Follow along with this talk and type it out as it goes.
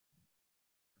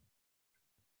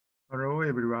Hello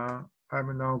everyone, I'm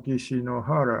Naoki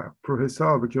Shinohara, Professor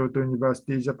of Kyoto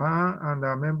University, Japan, and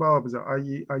a member of the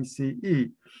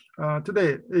IEICE.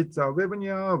 Today, it's a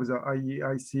webinar of the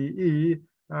IEICE.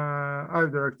 I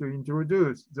would like to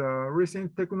introduce the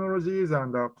recent technologies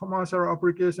and commercial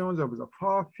applications of the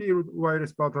far-field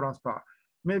wireless power transfer.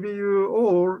 Maybe you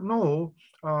all know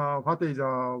what is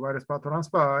a wireless power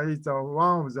transfer. It's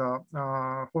one of the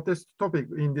hottest topic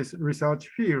in this research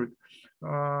field.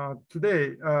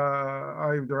 Today,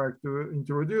 I would like to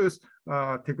introduce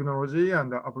technology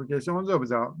and applications of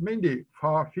the mainly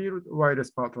far-field wireless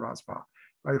power transfer.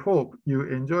 I hope you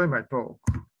enjoy my talk.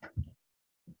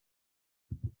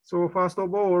 So first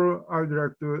of all, I would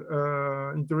like to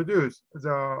introduce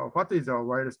what is a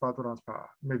wireless power transfer.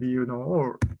 Maybe you know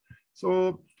all.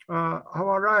 So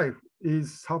our life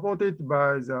is supported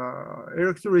by the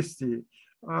electricity.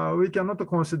 We cannot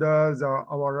consider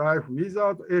our life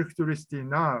without electricity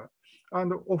now.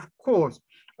 And of course,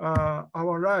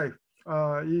 our life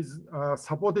is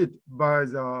supported by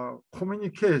the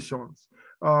communications.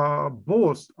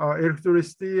 Both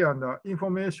electricity and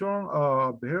information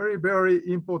are very, very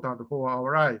important for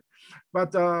our life.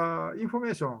 But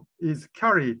information is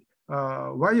carried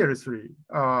wirelessly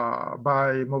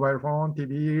by mobile phone,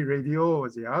 TV, radio, or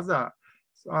the other.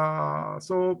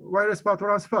 So wireless power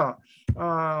transfer,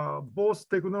 both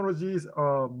technologies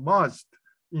are merged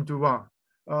into one.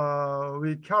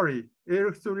 We carry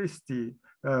electricity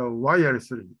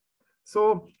wirelessly.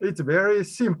 So it's very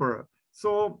simple.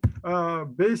 So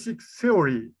basic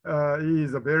theory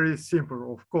is very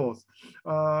simple, of course.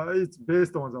 It's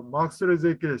based on the Maxwell's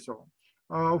equation.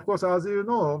 Of course, as you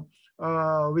know,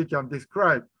 we can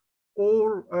describe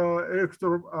all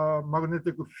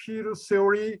electromagnetic field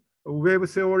theory, wave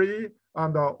theory,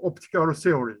 and optical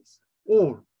theories,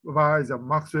 all by the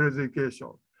Maxwell's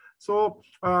equation. So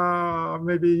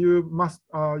maybe you must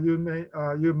know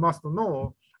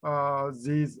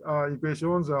these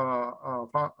equations are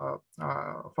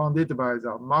founded by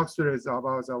the Maxwell's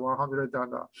about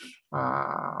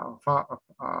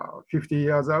 150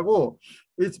 years ago.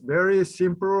 It's very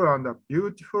simple and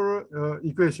beautiful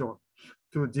equation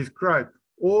to describe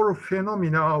all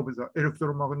phenomena of the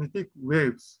electromagnetic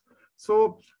waves.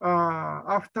 So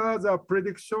after the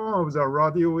prediction of the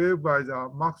radio wave by the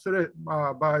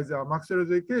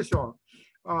Maxwell's equation,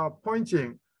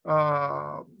 pointing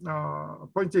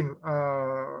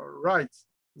right,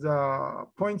 the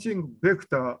pointing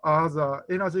vector as the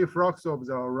energy flux of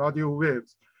the radio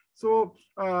waves. So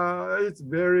it's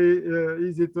very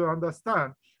easy to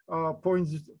understand.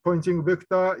 Pointing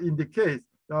vector indicates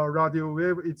the radio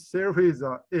wave itself is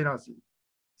energy.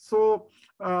 So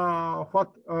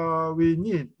what we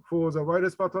need for the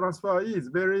wireless power transfer is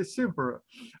very simple.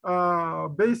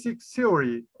 Basic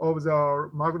theory of the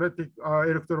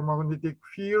electromagnetic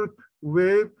field,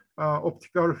 wave,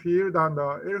 optical field, and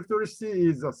electricity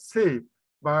is the same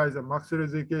by the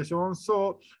Maxwell's equation.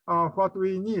 So what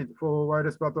we need for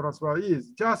wireless power transfer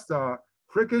is just a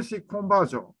frequency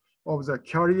conversion of the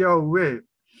carrier wave.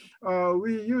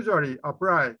 We usually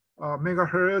apply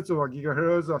megahertz or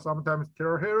gigahertz or sometimes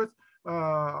terahertz,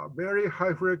 very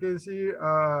high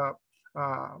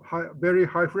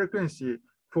frequency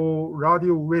for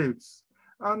radio waves.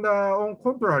 And on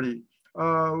contrary,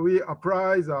 we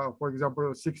apply, for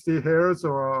example, 60 hertz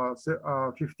or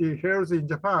 50 hertz in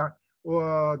Japan,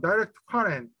 or direct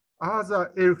current as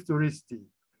electricity.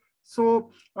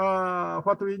 So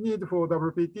what we need for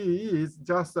WPT is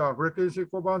just a frequency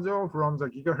conversion from the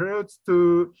gigahertz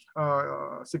to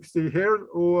 60 hertz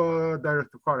or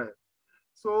direct current.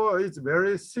 So it's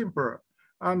very simple.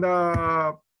 And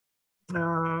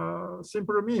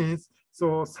simple means,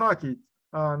 so circuit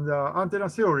and antenna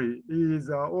theory is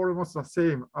almost the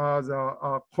same as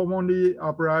commonly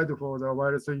applied for the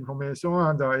wireless information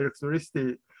and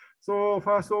electricity. So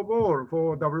first of all,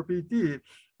 for WPT,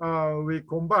 we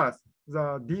convert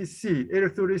the DC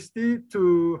electricity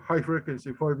to high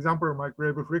frequency, for example,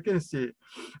 microwave frequency.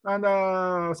 And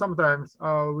sometimes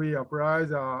we apply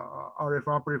the RF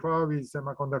amplifier with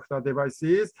semiconductor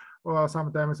devices, or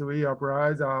sometimes we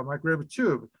apply the microwave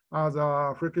tube as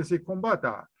a frequency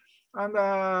converter. And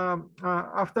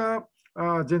after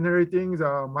generating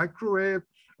the microwave,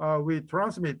 we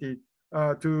transmit it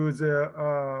to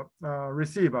the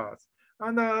receivers.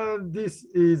 And this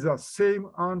is the same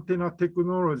antenna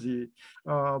technology,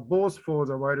 both for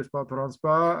the wireless power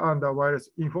transfer and the wireless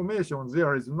information.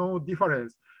 There is no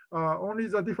difference. Only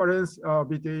the difference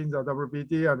between the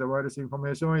WPT and the wireless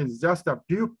information is just a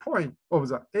viewpoint of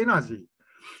the energy.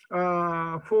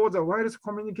 For the wireless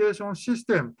communication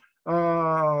system,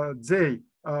 they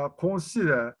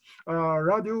consider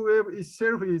radio wave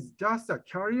itself is just a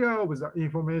carrier of the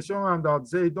information, and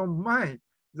they don't mind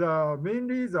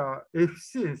mainly the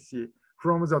efficiency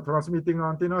from the transmitting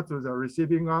antenna to the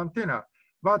receiving antenna.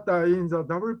 But in the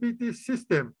WPT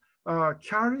system,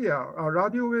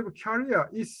 radio wave carrier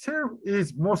itself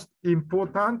is most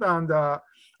important, and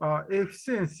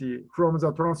efficiency from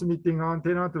the transmitting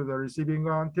antenna to the receiving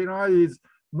antenna is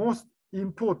most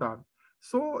important.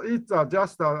 So it's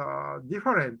just a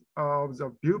different of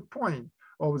the viewpoint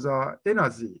of the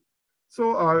energy.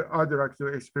 So I'd like to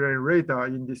explain later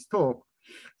in this talk.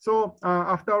 So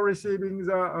after receiving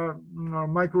the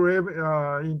microwave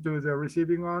into the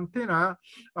receiving antenna,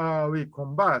 we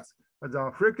convert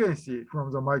the frequency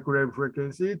from the microwave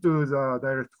frequency to the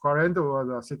direct current or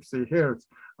the 60 Hertz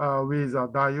with a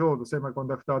diode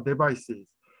semiconductor devices.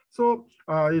 So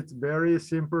it's very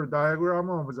simple diagram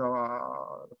of the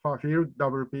far-field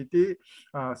WPT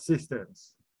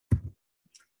systems.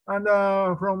 And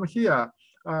from here,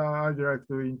 I'd like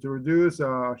to introduce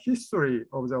a history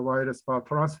of the wireless power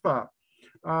transfer.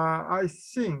 I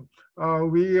think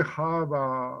we have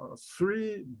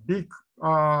three big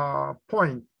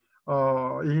points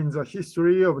in the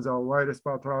history of the wireless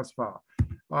power transfer.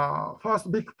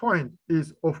 First big point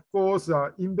is, of course,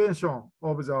 the invention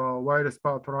of the wireless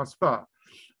power transfer.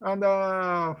 And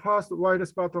first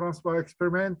wireless power transfer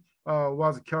experiment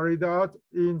was carried out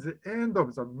in the end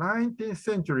of the 19th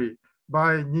century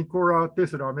by Nikola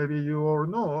Tesla. Maybe you all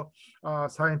know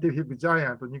scientific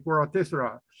giant Nikola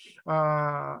Tesla.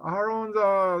 Around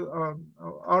the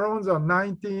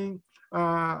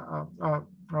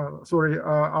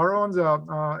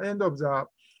end of the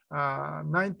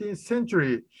 19th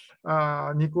century,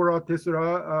 Nikola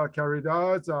Tesla carried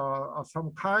out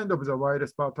some kind of the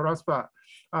wireless power transfer,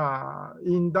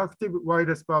 inductive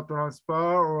wireless power transfer,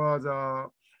 or the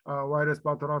wireless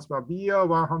power transfer via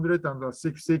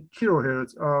 160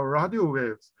 kilohertz radio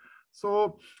waves.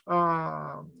 So,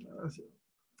 I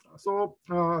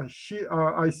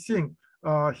think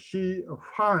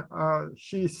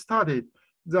he studied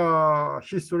the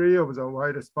history of the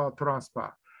wireless power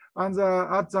transfer. And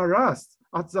at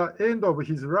the end of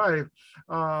his life,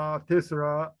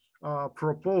 Tesla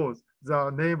proposed the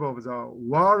name of the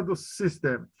world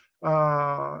system.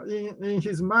 In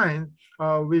his mind,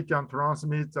 we can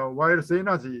transmit the wireless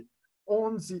energy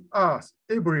on the earth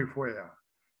everywhere.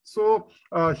 So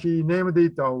he named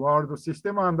it a world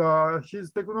system, and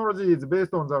his technology is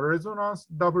based on the resonance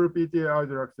WPT.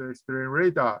 I'd like to explain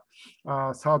later.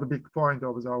 Third big point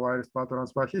of the wireless power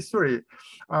transfer history.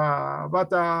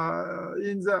 But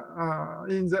in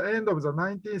the end of the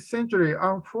 19th century,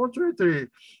 unfortunately,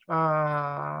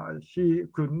 he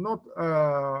could not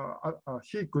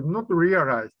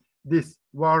realize this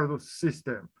world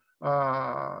system.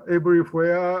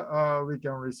 Everywhere we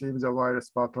can receive the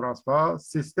wireless power transfer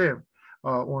system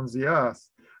on the earth.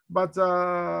 But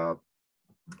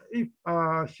if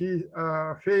he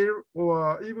failed,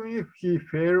 or even if he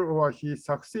failed or he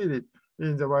succeeded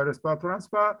in the wireless power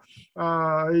transfer,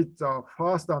 it's a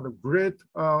first and great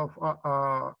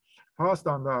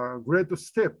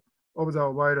step of the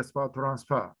wireless power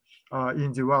transfer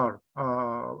in the world.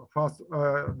 First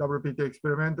WPT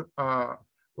experiment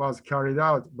was carried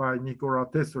out by Nikola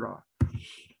Tesla.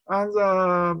 And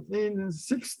in the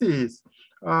 60s,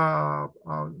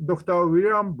 Dr.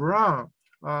 William Brown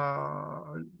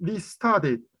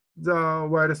restarted the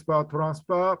wireless power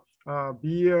transfer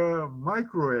via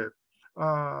microwave.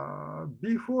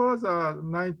 Before the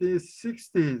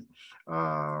 1960s,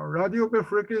 radio wave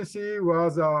frequency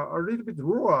was a little bit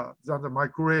lower than the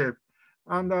microwave.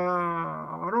 And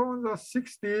around the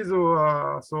 60s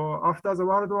or so, after the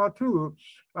World War II,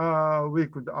 we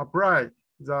could apply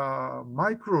the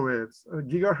microwaves,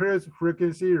 gigahertz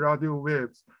frequency radio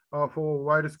waves for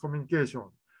wireless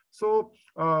communication. So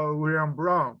William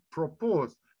Brown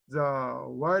proposed the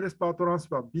wireless power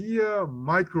transfer via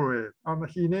microwave, and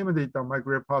he named it a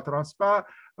microwave power transfer,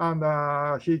 and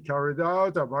he carried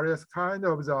out various kind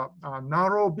of the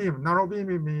narrow beam. Narrow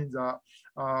beam means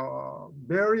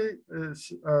very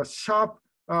sharp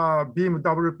beam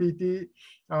WPT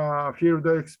field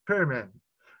experiment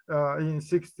in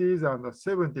 60s and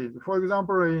 70s. For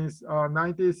example, in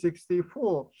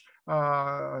 1964,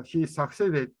 he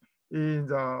succeeded in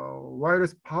the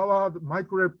wireless powered,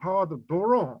 microwave powered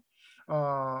drone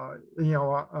in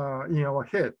our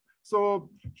head. So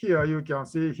here you can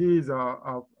see he is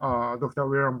Dr.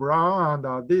 William Brown,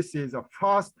 and this is the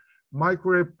first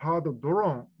microwave powered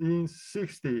drone in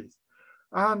 60s.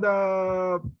 And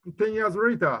 10 years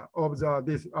later of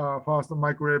this first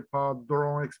microwave powered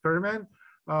drone experiment,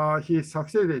 he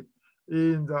succeeded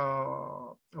in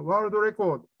the world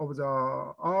record of the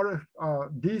RF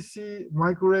DC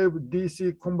microwave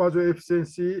DC conversion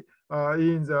efficiency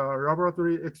in the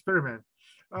laboratory experiment.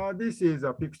 This is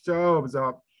a picture of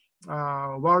the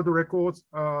world records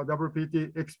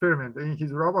WPT experiment in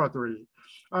his laboratory.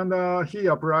 And he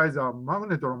applies a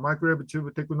magnetron microwave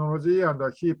tube technology, and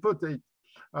he put it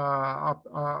at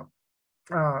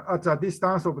a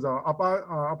distance of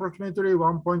approximately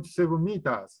 1.7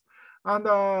 meters. And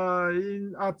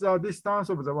at the distance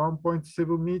of the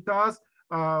 1.7 meters,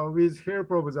 with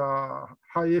help of the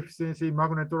high efficiency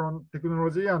magnetron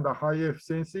technology and the high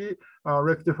efficiency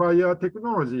rectifier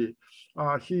technology,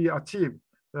 he achieved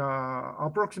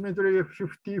approximately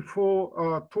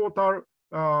 54 total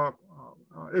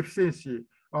efficiency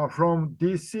from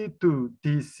DC to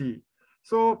DC.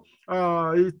 So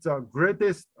it's the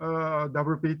greatest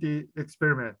WPT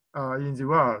experiment in the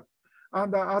world.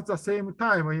 And at the same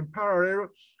time, in parallel,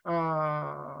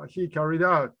 he carried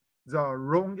out the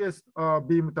longest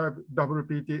beam type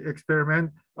WPT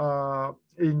experiment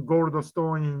in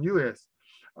Goldstone in US.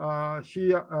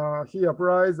 He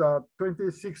applies a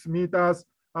 26 meters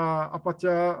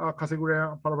aperture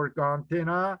Cassegrain parabolic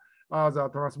antenna as a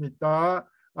transmitter,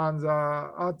 and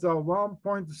at the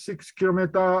 1.6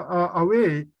 kilometer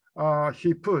away,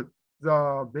 he put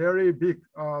the very big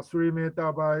 3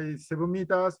 meter by 7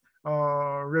 meters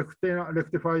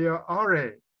rectifier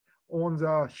array on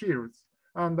the hills.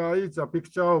 And it's a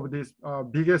picture of this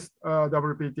biggest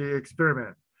WPT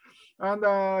experiment. And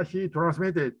he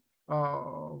transmitted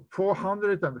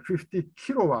 450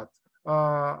 kilowatts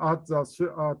at the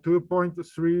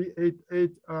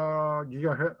 2.388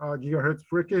 gigahertz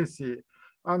frequency.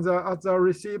 And at the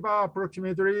receiver,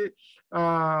 approximately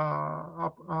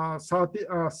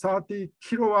 30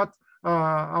 kilowatts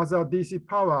as a DC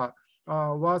power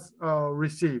was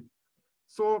received.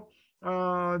 So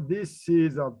this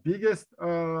is the biggest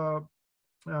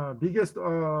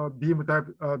beam type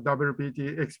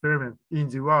WPT experiment in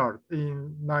the world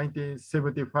in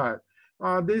 1975.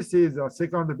 This is the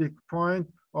second big point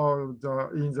of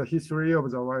in the history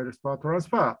of the wireless power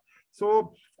transfer.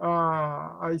 So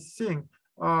I think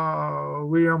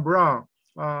William Brown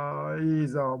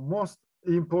is the most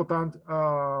important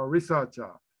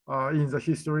researcher in the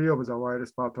history of the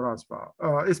wireless power transfer,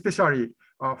 especially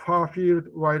far-field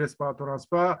wireless power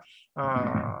transfer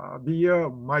via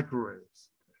microwaves.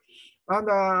 And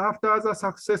after the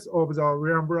success of the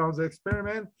William Brown's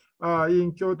experiment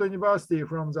in Kyoto University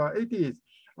from the 80s,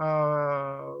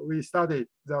 we studied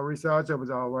the research of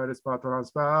the wireless power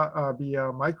transfer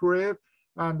via microwave.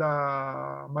 And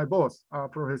my boss,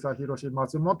 Professor Hiroshi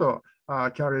Matsumoto,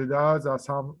 carried out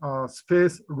some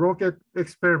space rocket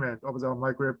experiment of the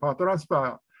microwave power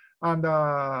transfer. And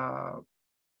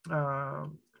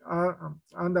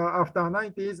after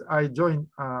 90s, I joined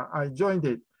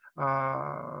it,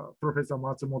 Professor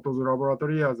Matsumoto's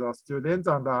laboratory as a student,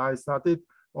 and I started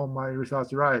on my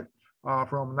research life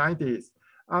from 90s.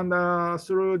 And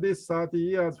through this 30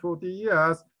 years, 40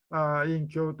 years, in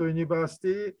Kyoto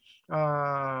University,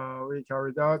 we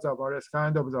carried out various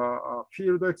kind of the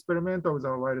field experiment of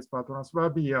the wireless power transfer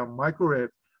via microwave.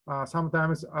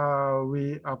 Sometimes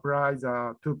we apply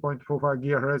the 2.45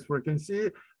 gigahertz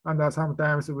frequency, and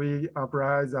sometimes we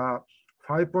apply the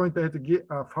 5.8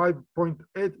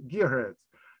 gigahertz.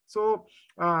 So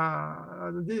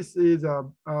this is a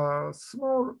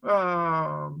small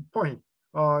point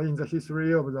in the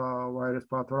history of the wireless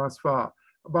power transfer,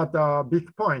 but a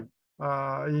big point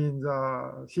in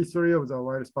the history of the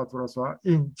wireless power transfer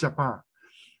in Japan.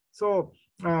 So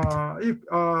if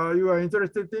you are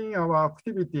interested in our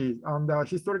activities and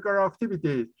historical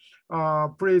activities,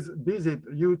 please visit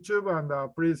YouTube and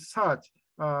please search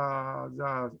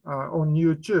on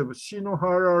YouTube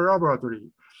Shinohara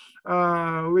Laboratory.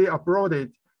 We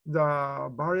uploaded the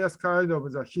various kind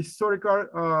of the historical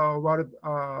world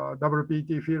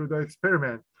WPT field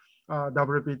experiment,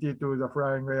 WPT to the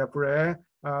flying airplane,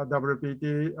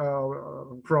 WPT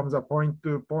from the point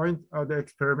to point the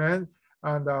experiment,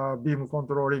 and beam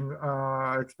controlling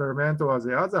experiment was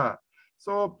the other.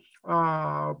 So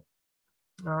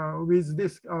with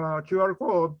this QR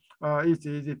code, it's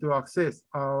easy to access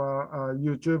our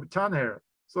YouTube channel.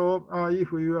 So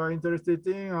if you are interested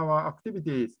in our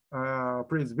activities,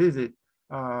 please visit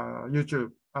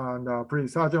YouTube and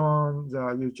please search on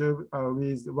the YouTube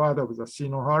with word of the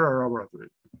Shinohara Laboratory.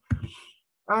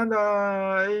 And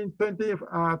in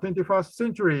 21st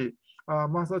century,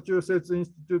 Massachusetts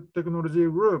Institute Technology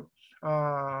Group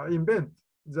invent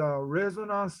the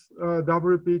resonance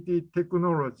WPT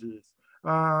technologies.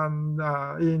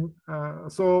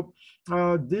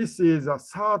 This is a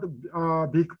third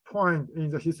big point in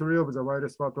the history of the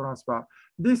wireless power transfer.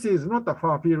 This is not a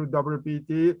far field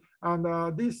WPT, and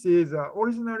this is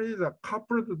originally the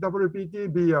coupled WPT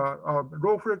via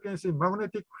low frequency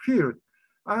magnetic field.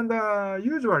 And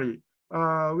usually,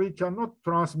 we cannot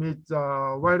transmit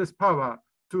the wireless power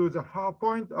to the far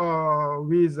point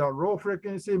with a low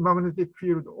frequency magnetic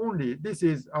field only. This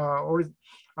is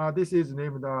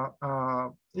named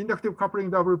inductive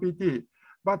coupling WPT.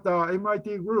 But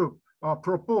MIT group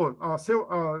proposed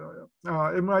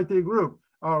MIT group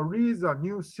reads a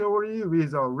new theory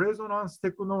with a resonance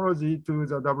technology to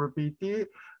the WPT,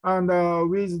 and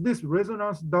with this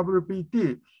resonance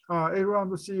WPT, L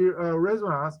and C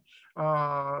resonance,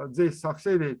 they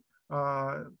succeeded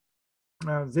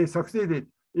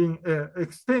in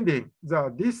extending the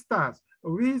distance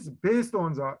based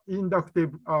on the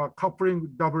inductive coupling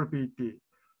WPT.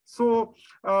 So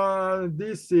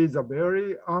this is a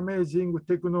very amazing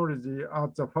technology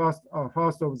at the first of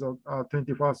the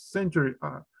 21st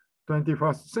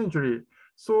century.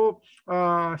 So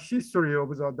history of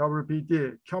the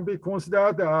WPT can be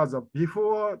considered as a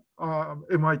before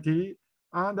MIT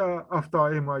and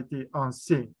after MIT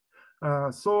unseen.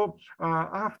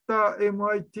 After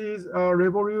MIT's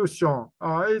revolution,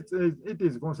 it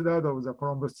is considered of the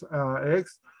Columbus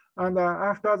X. And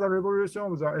after the revolution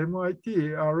of the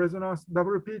MIT resonance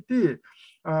WPT,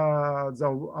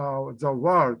 the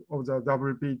world of the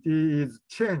WPT is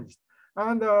changed.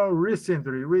 And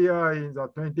recently, we are in the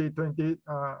 2020,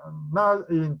 now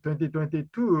in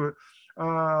 2022,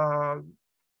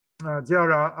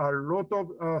 there are a lot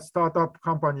of startup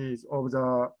companies of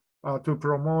the to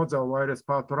promote the wireless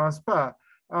power transfer.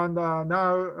 And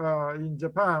now in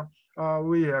Japan,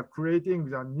 we are creating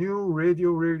the new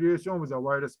radio regulation with the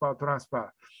wireless power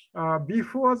transfer.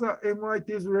 Before the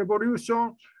MIT's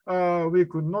revolution, we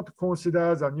could not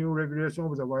consider the new regulation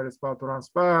of the wireless power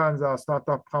transfer, and the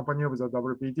startup company of the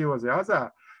WPT was the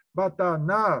other. But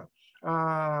now,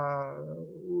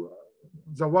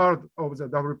 the world of the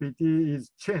WPT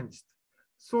is changed.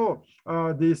 So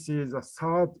this is the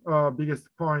third biggest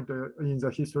point in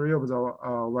the history of the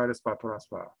wireless power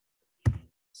transfer.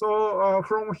 So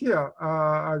from here,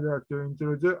 I'd like to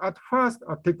introduce at first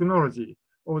a technology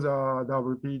of the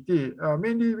WPT.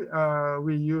 Mainly,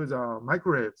 we use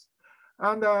microwaves,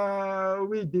 and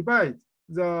we divide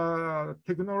the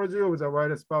technology of the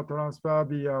wireless power transfer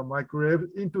via microwave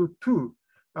into two: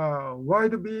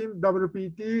 wide beam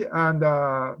WPT and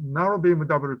narrow beam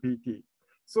WPT.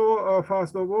 So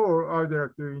first of all, I'd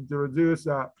like to introduce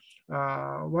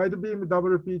wide beam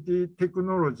WPT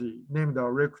technology named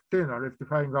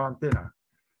rectifying antenna.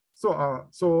 So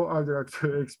I'd like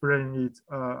to explain it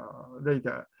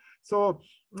later. So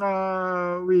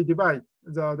we divide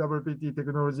the WPT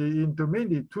technology into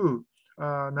mainly two: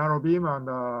 narrow beam and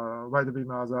wide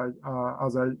beam, as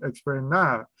I explained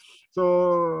now.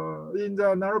 So in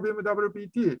the narrow beam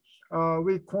WPT,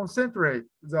 we concentrate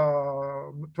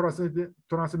the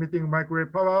transmitting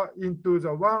microwave power into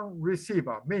the one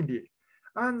receiver mainly.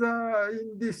 And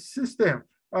in this system,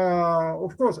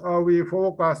 of course, we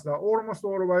focus almost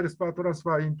all wireless power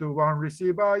transfer into one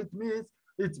receiver. It means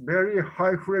it's very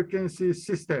high frequency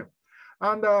system.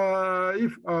 And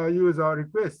if a user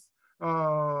requests,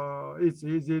 it's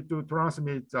easy to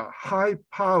transmit high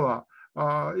power.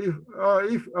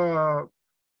 If a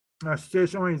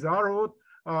station is allowed,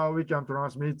 we can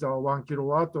transmit 1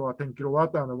 kilowatt or 10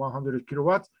 kilowatt and 100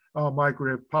 kilowatts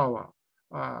microwave power.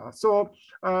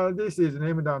 This is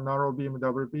named a narrow beam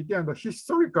WPT. And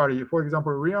historically, for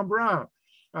example, William Brown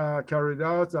carried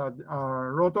out a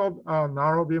lot of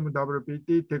narrow beam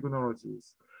WPT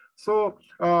technologies. So,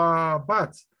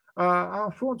 but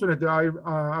unfortunately,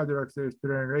 I'd like to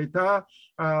explain later.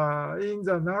 In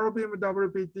the narrow beam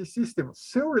WPT system,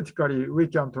 theoretically, we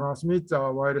can transmit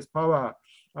wireless power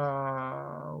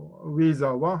with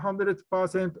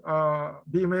 100%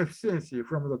 beam efficiency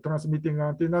from the transmitting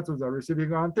antenna to the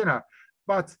receiving antenna.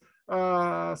 But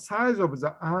size of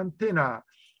the antenna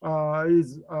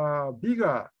is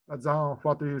bigger than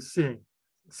what you see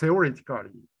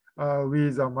theoretically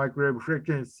with a microwave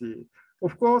frequency.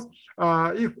 Of course,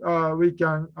 if we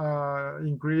can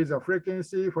increase the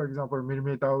frequency, for example,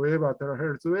 millimeter wave or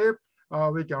terahertz wave,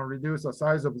 we can reduce the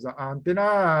size of the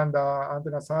antenna, and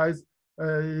antenna size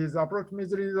is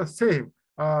approximately the same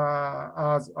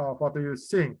as what you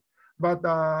think. But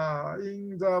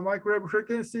in the microwave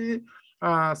frequency,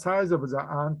 size of the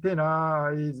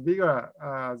antenna is bigger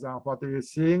than what you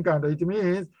think, and it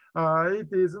means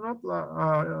it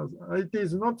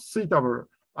is not suitable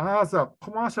as a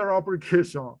commercial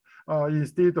application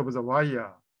instead of the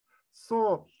wire.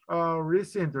 So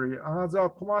recently, another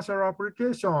commercial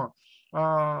application,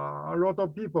 a lot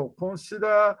of people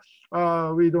consider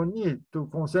we don't need to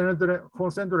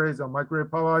concentrate the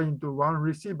microwave power into one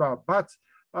receiver, but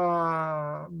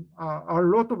a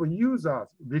lot of users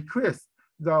request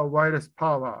the wireless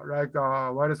power, like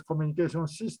a wireless communication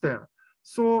system.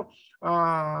 So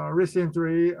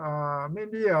recently,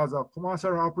 mainly as a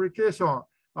commercial application,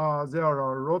 there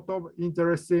are a lot of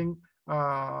interesting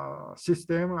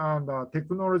system and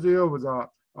technology of the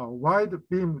wide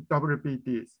beam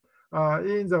WPTs.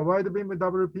 In the wide beam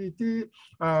WPT,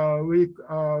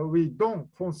 we don't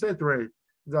concentrate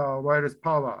the wireless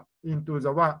power into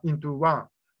one,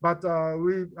 but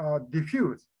we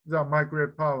diffuse the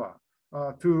microwave power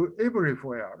to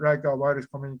everywhere, like wireless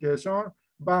communication,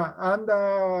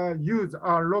 and use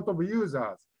a lot of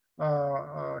users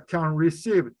can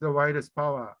receive the wireless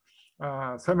power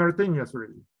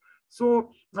simultaneously.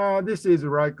 So this is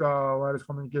like a wireless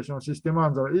communication system,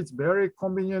 and it's very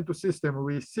convenient system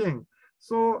we think.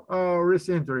 So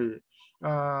recently,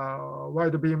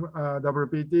 wide beam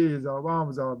WPT is one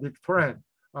of the big trend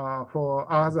for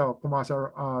other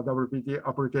commercial WPT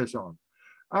application.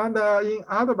 And in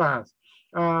advance,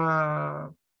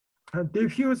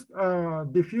 diffuse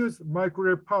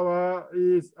microwave power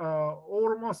is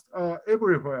almost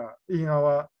everywhere in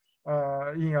our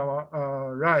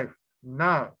life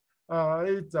now.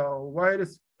 It's a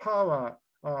wireless power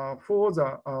for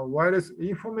the wireless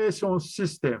information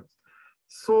systems.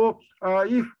 So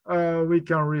if we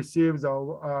can receive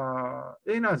the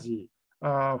energy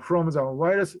from the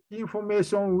wireless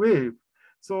information wave,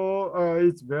 so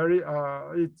it's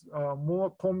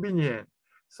more convenient.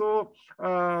 So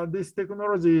this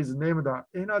technology is named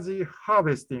energy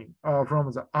harvesting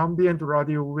from the ambient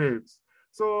radio waves.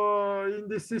 So in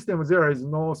this system, there is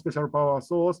no special power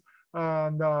source,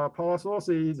 and power source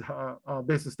is a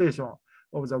base station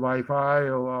of the Wi-Fi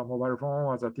or mobile phone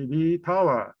or the TV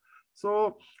tower.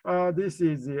 So this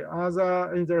is the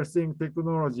other interesting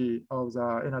technology of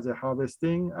the energy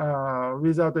harvesting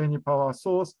without any power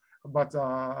source, but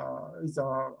it's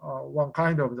one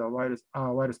kind of the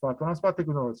wireless power transfer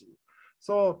technology.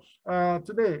 So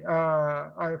today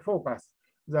I focus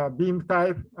the beam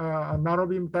type, narrow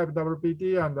beam type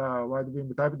WPT and wide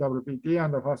beam type WPT.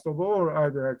 And first of all,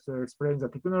 I'd like to explain the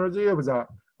technology of the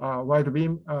wide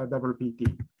beam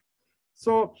WPT.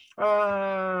 So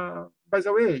by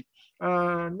the way,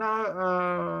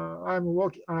 now I'm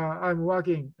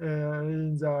working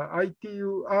in the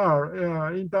ITUR,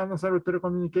 International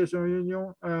Telecommunication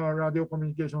Union radio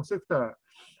communication sector.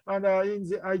 And in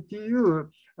the ITU,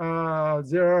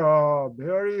 there are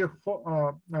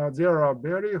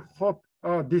very hot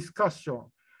discussion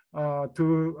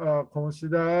to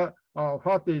consider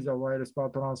what is a wireless power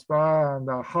transfer and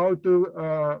how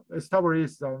to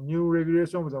establish the new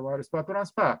regulation of the wireless power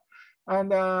transfer.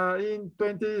 And in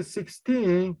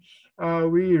 2016,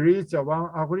 we reached one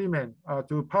agreement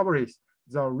to publish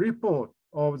the report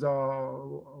of the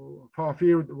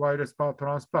far-field wireless power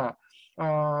transfer.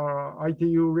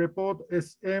 ITU report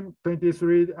SM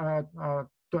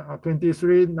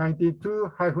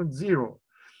 2392-0.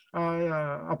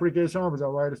 Application of the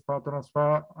wireless power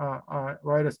transfer,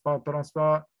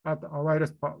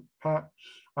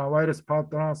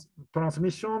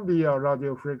 transmission via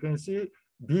radio frequency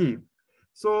beam.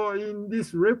 So in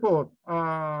this report,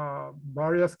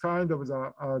 various kinds of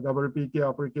the WPT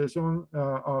application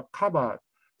are covered.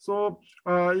 So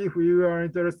if you are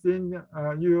interested in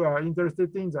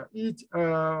the each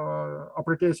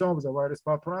application of the wireless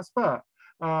power transfer,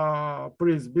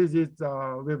 please visit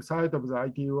the website of the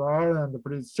ITUR and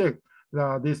please check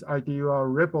this ITUR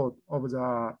report of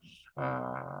the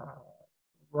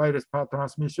wireless power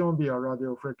transmission via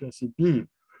radio frequency beam.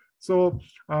 So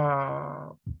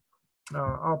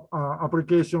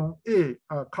application A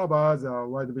covers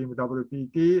wide beam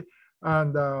WPT,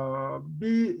 and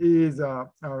B is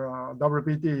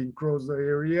WPT enclosed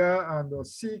area, and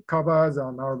C covers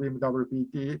narrow beam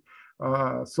WPT.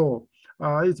 So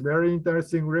it's very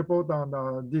interesting report, and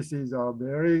this is a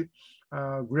very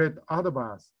great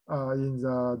advance in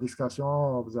the discussion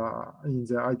of in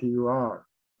the ITUR.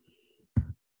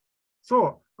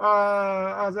 So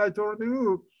as I told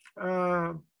you,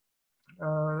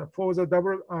 for the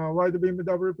wide beam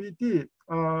WPT,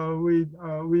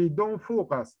 we don't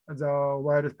focus the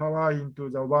wireless power into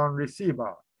the one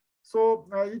receiver. So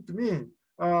it means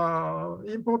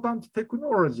important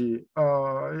technology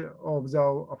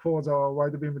for the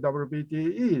wide beam WPT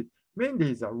is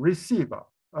mainly the receiver,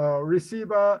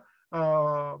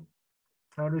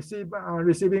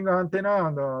 receiving antenna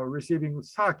and receiving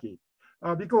circuit.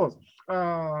 because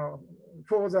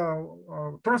for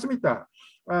the transmitter,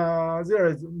 there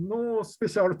is no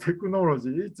special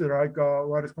technology. It's like a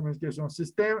wireless communication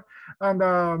system,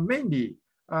 and mainly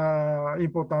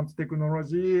important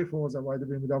technology for the wide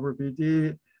beam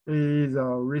WPT is a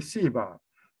receiver.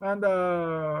 And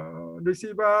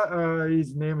receiver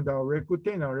is named a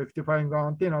rectifying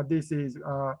antenna. This is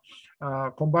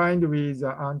combined with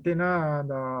antenna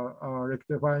and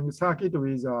rectifying circuit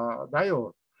with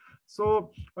diode.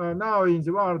 So now in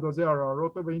the world, there are a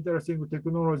lot of interesting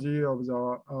technology of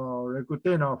the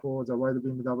rectenna for the wide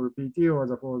beam WPT or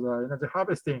for the energy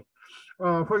harvesting.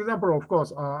 For example, of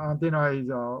course, antenna is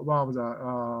one of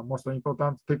the most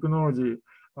important technology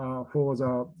for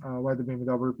the wide beam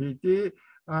WPT,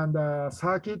 and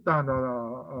circuit and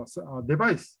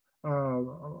device.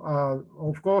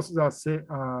 Of course, that's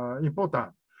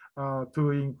important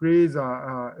to increase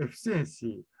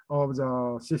efficiency of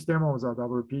the system of the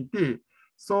WPT.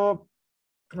 So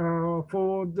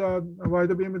for the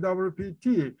wide beam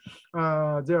WPT,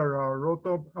 there are a lot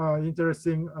of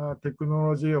interesting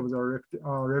technology of the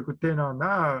rectenna.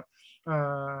 Now,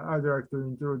 I'd like to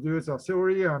introduce a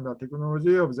theory and the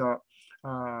technology of the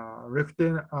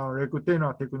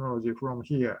rectenna technology from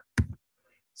here.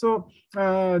 So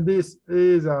this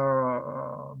is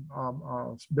a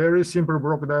very simple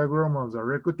block diagram of the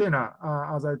rectenna.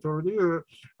 As I told you,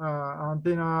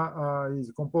 antenna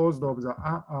is composed of the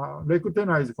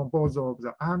rectenna is composed of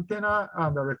the antenna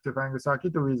and the rectifying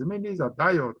circuit with mainly the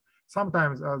diode.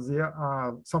 Sometimes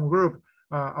some group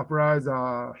applies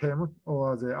HEM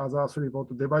or the other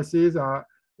 3-port devices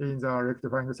in the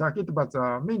rectifying circuit, but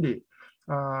mainly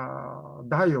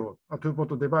diode, a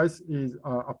 2-port device is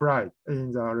applied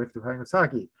in the rectifying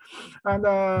circuit. And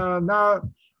now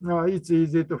it's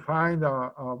easy to find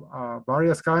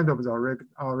various kinds of the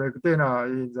rectenna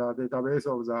in the database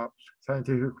of the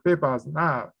scientific papers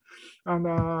now. And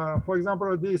for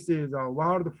example, this is the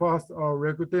world first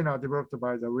rectenna developed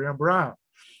by the William Brown.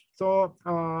 So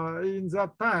in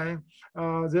that time,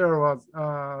 there was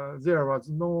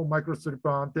no microstrip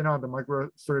antenna and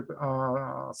microstrip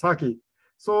circuit.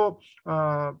 So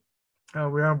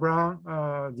William Brown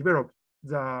developed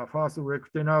the first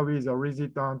rectenna with a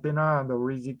rigid antenna and a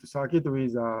rigid circuit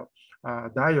with a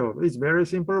diode. It's very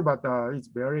simple, but it's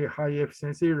very high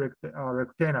efficiency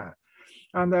rectenna.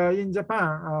 And in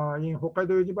Japan, in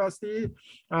Hokkaido University,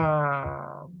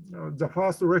 the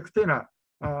first rectenna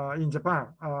in Japan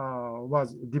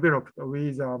was developed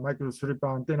with a microstrip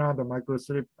antenna and a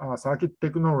microstrip circuit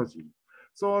technology.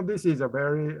 So this is a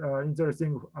very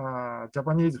interesting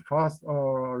Japanese first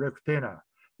rectenna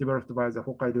developed by the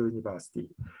Hokkaido University.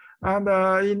 And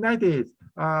in 90s,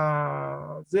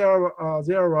 there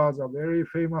was a very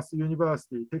famous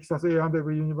university, Texas A&M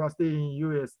University in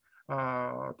US,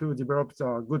 to develop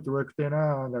a good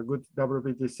rectenna and a good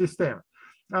WPT system.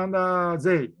 And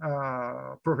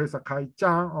Professor Kai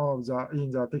Chan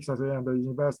in the Texas A&M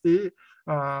University,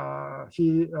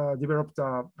 he developed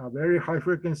a very high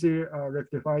frequency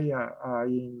rectifier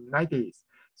in 90s.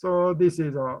 So this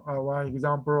is one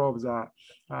example of the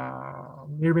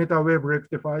millimeter wave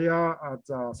rectifier at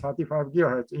 35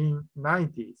 gigahertz in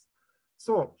 90s.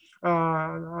 So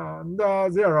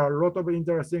there are a lot of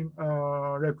interesting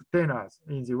rectennas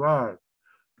in the world.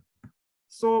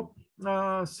 So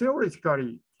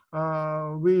theoretically,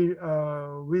 we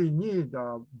need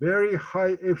a very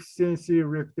high efficiency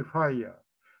rectifier.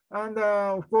 And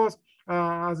of course,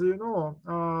 as you know,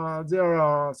 there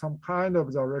are some kind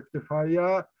of the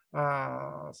rectifier,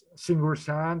 single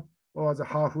shunt, or the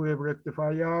half wave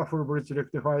rectifier, full bridge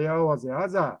rectifier, or the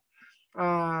other.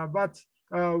 But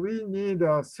we need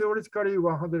a theoretically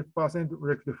 100%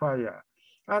 rectifier.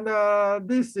 And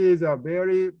this is a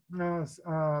very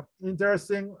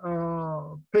interesting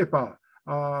paper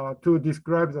to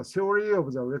describe the theory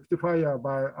of the rectifier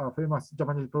by a famous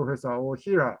Japanese professor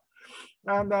Ohira.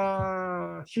 And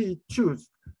he chose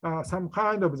some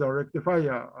kind of the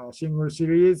rectifier, single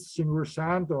series, single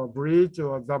shunt, or bridge,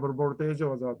 or double voltage,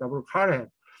 or the double current.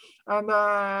 And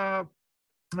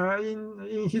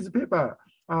in his paper,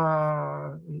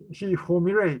 he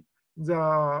formulated the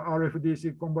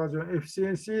RFDC conversion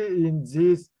efficiency in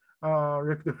this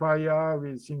rectifier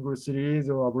with single series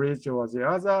or bridge or the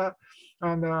other.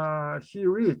 And he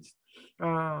reached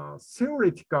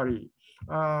theoretically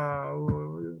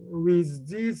with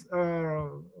this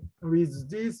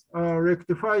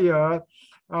rectifier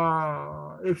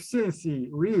efficiency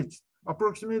reached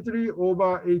approximately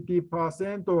over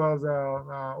 80% or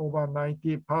over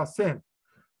 90%.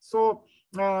 So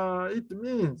it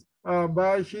means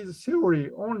by his theory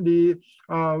only,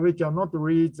 we cannot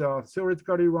reach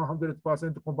theoretically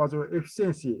 100% conversion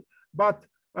efficiency. But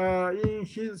in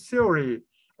his theory,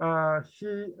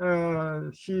 he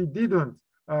didn't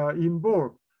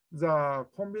involve the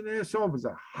combination of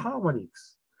the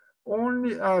harmonics.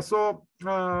 Only rest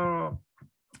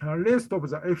of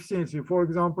the efficiency, for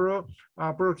example,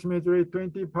 approximately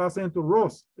 20%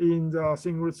 loss in the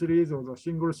single series or the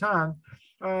single shunt.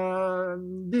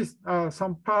 This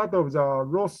some part of the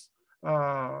loss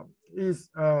is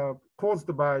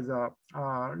caused by the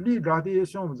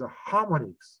re-radiation of the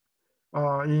harmonics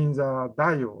in the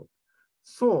diode.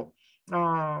 So,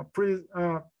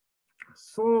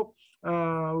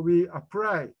 we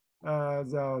apply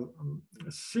the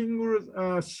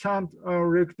single shunt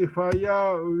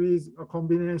rectifier with a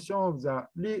combination of the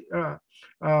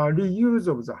reuse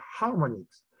of the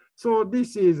harmonics. So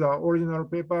this is an original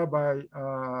paper by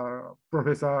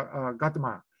Professor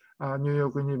Gatman, New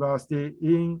York University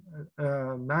in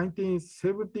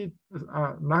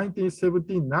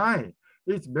 1979.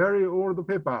 It's very old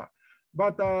paper.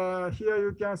 But here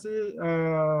you can see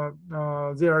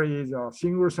there is a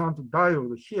single shunt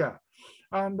diode here.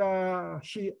 And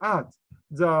he adds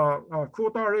the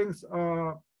quarter length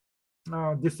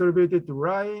distributed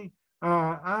line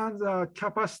and the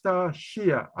capacitor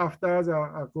here after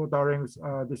the quarter length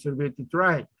distributed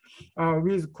line.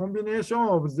 With combination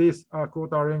of this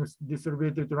quarter length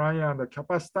distributed line and the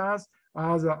capacitors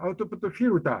as an output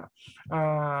filter,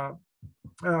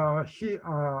 he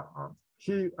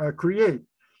create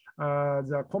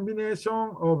the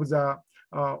combination of the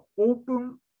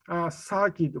open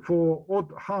circuit for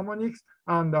odd harmonics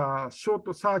and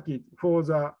short circuit for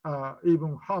the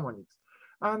even harmonics.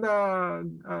 And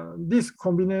this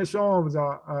combination of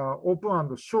the open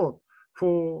and short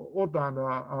for odd and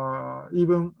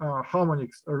even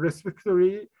harmonics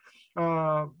respectively,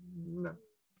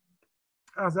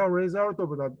 as a result of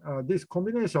this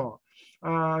combination,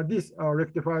 this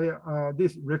rectifier,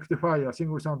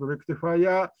 single shunt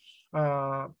rectifier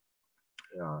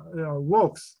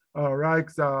works like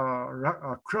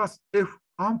the class F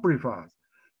amplifiers.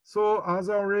 So as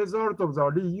a result of the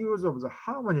reuse of the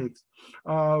harmonics,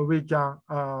 we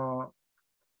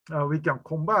can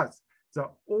convert the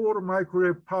all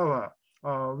microwave power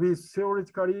with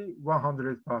theoretically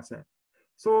 100%.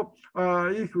 So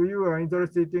if you are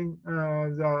interested in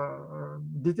the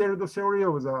detailed theory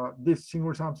of this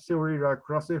single shunt theory like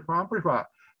class F amplifier,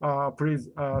 please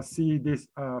see this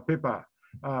paper.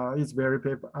 It's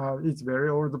very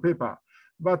old paper,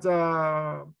 but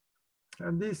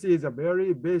and this is a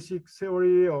very basic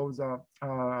theory of the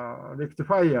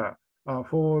rectifier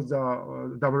for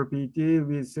the WPT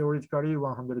with theoretically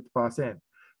 100%.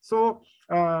 So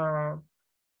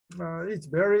it's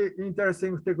very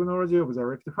interesting technology of the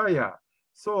rectifier.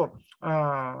 So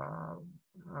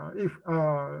if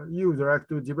you would like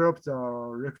to develop the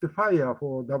rectifier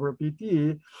for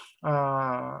WPT,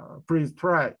 please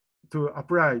try to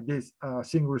apply this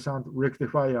single shunt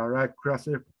rectifier like class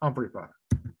F amplifier.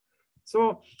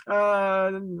 So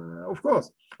of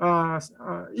course,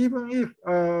 even if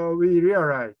we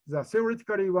realize the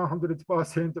theoretically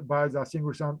 100% by the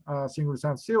single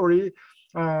shunt theory,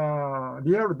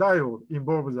 real diode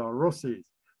involves the losses.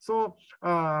 So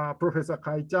Professor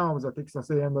Kai Chan of the Texas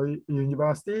A&M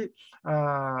University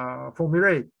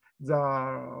formulate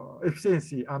the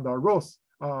efficiency and the loss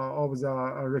of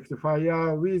the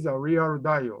rectifier with a real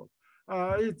diode.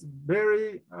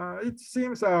 It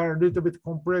seems a little bit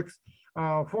complex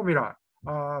formula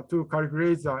to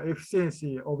calculate the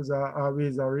efficiency of the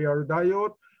with a real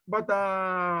diode, but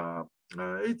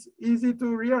it's easy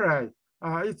to realize.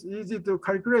 It's easy to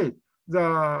calculate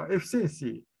the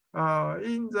efficiency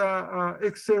in the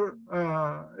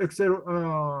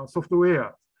Excel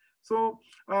software. So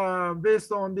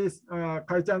based on this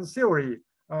Kai-Chan theory,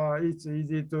 it's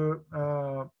easy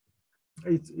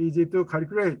to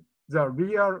calculate the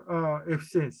real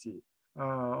efficiency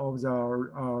of the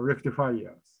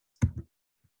rectifiers.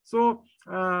 So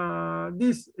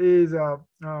this is a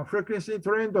frequency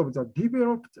trend of the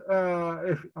developed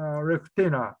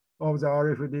rectenna of the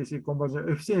RFDC conversion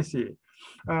efficiency.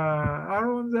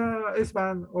 Around the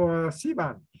S-band or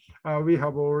C-band, we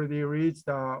have already reached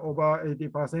over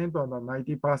 80% or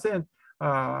 90%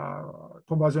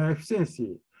 conversion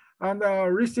efficiency. And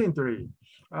recently,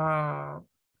 a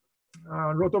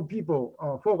lot of people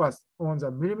focus on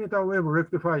the millimeter wave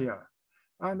rectifier.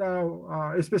 And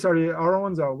especially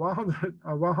around the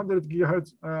 100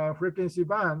 gigahertz frequency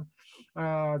band,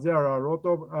 there are a lot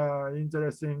of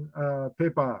interesting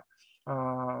paper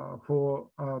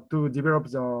to develop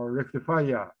the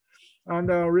rectifier. And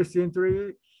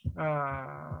recently,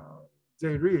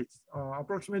 they reached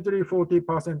approximately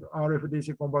 40%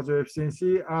 RF-DC conversion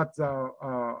efficiency at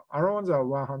around the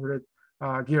 100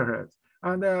 gigahertz.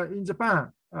 And in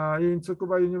Japan, in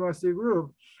Tsukuba University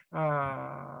Group,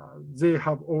 they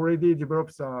have already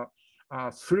developed a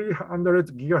 300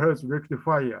 gigahertz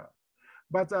rectifier.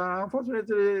 But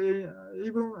unfortunately,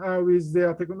 even with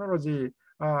their technology,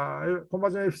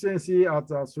 conversion efficiency at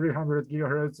 300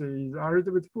 gigahertz is a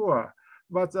little bit poor.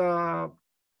 But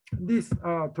this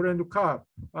trend curve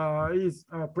is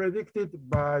predicted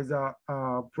by the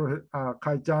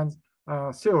Kai-chan's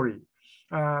theory.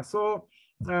 So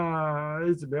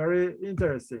it's very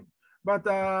interesting. But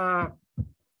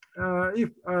if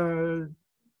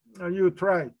you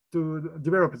try to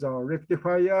develop the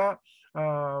rectifier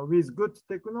with good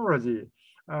technology,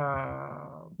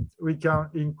 we can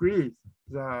increase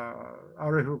the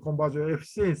RF conversion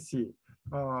efficiency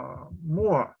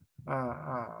more.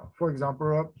 For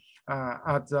example,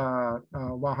 at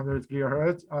 100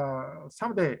 gigahertz,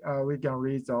 someday we can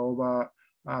reach over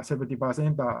 70%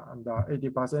 and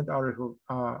 80%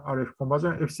 RF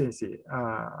conversion efficiency,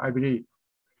 I believe.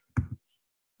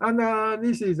 And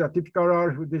this is a typical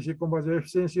RF-DC conversion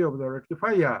efficiency of the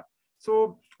rectifier.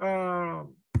 So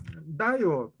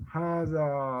diode has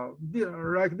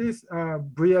like this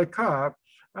VI curve,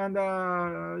 and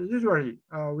usually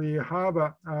we have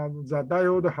the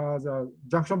diode has a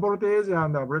junction voltage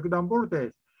and a breakdown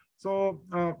voltage. So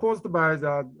caused by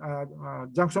the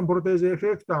junction voltage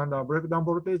effect and breakdown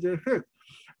voltage effect,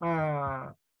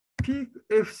 peak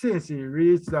efficiency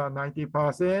reached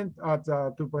 90% at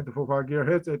 2.45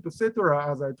 gigahertz, etc.,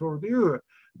 as I told you.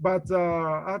 But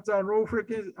at a low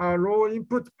frequency, low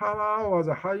input power or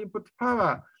the high input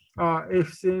power,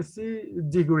 efficiency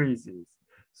decreases.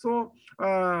 So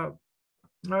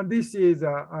this is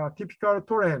a typical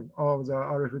trend of the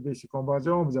RF-DC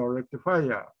conversion of the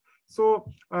rectifier. So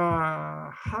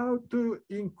how to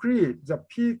increase the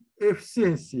peak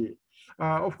efficiency?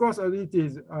 Of course, it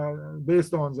is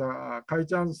based on the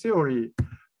Kai-chan's theory,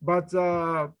 but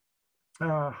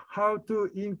how to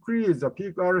increase the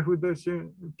peak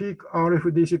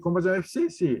RF-DC conversion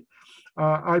efficiency?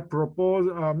 I propose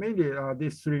mainly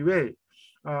these three ways.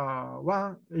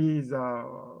 One is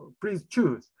please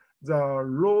choose the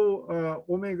low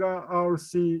omega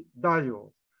RC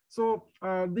diode. So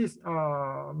this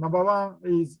number one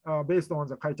is based on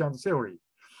the Kai-chan's theory.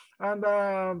 And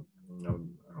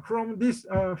from this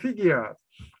figure,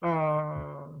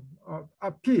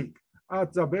 a peak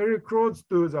at the very close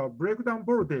to the breakdown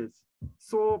voltage.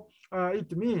 So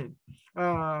it means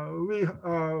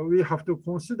we have to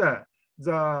consider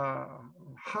the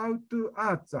how to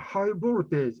add the high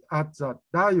voltage at the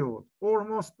diode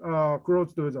almost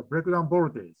close to the breakdown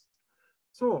voltage.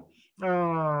 So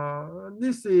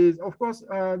this is, of course,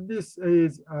 this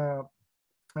is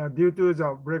due to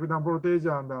the breakdown voltage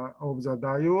and of the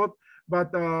diode.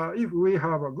 But if we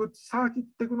have a good circuit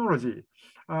technology,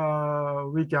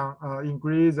 we can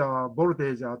increase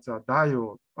voltage at the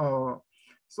diode.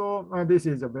 So this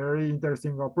is a very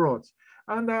interesting approach.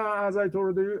 And as I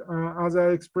told you, as I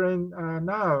explained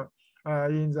now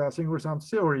in the single sum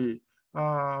theory,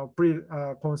 please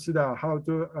consider how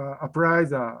to apply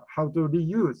how to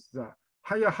reuse the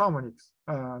higher harmonics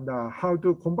and how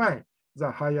to combine the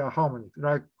higher harmonics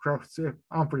like Kraft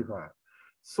amplifier.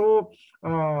 So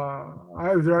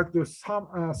I would like to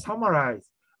summarize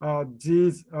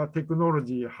these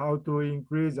technology, how to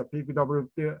increase the peak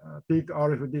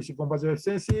RF-DC conversion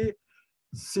efficiency,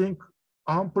 sync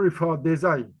amplifier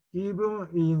design, even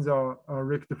in the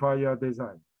rectifier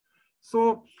design.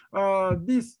 So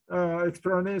this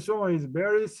explanation is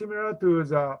very similar to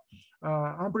the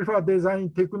amplifier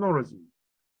design technology.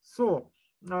 So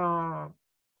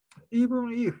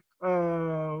even if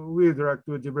we'd like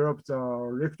to develop the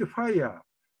rectifier,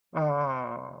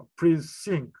 please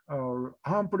think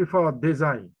amplifier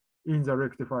design in the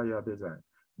rectifier design.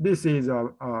 This is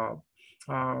an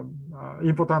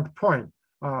important point,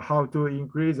 how to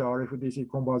increase our RF-DC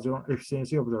conversion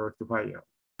efficiency of the rectifier.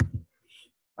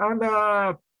 And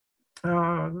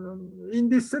in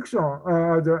this section,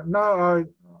 now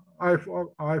I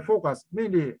focus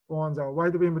mainly on the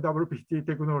wide beam WPT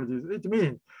technologies. It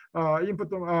means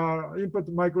input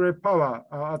microwave power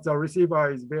at the receiver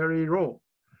is very low.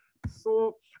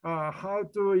 So how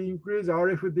to increase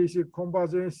RF-DC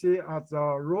convergency at the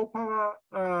low power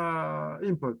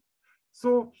input?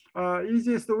 So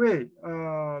easiest way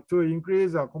to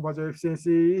increase the conversion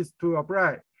efficiency is to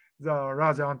apply the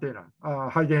large antenna,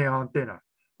 high gain antenna.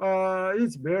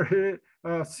 It's very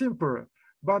simple.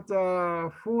 But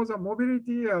for the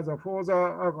mobility, for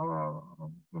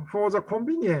the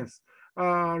convenience,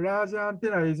 large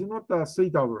antenna is not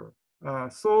suitable.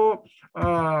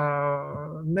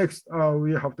 Next,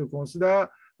 we have to consider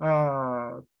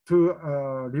to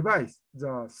revise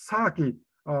the circuit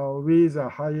with a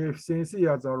high efficiency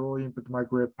as a low input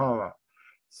microwave power.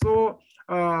 So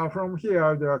from here,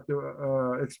 I'd like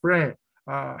to explain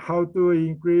how to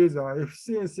increase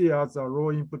efficiency as a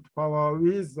low input power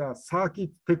with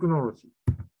circuit technology.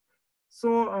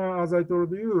 So as I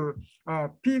told you,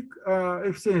 peak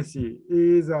efficiency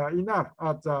is enough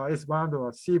at the S band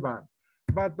or C band.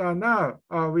 But now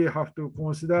we have to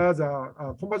consider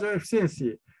the conversion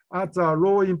efficiency at the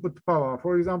low input power.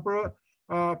 For example,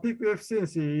 peak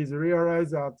efficiency is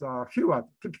realized at few watt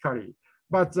typically.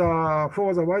 But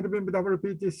for the wide beam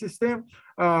WPT system,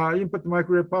 input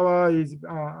microwave power is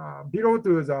below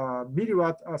to the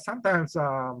milliwatt, sometimes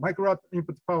microwatt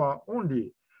input power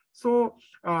only. So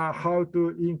how to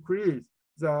increase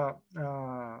the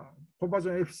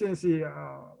conversion efficiency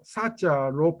such a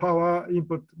low power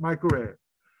input microwave?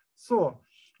 So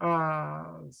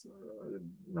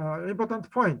important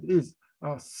point is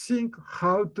think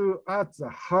how to add the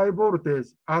high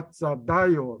voltage at the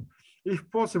diode, if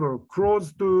possible,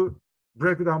 close to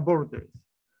breakdown voltage.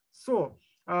 So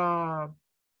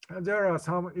there are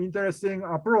some interesting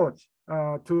approach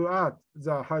to add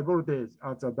the high voltage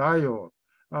at the diode.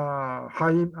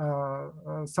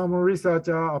 Some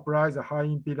researcher applies a high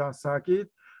impedance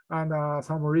circuit, and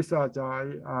some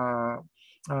researcher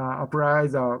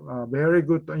applies a very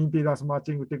good impedance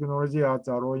matching technology at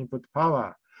the low input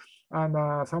power. And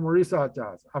some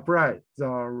researchers apply the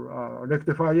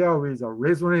rectifier with the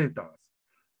resonators.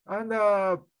 And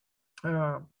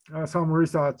some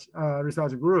research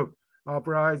group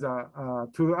applies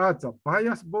to add the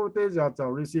bias voltage at the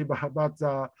receiver, but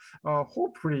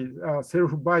hopefully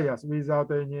self-bias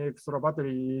without any extra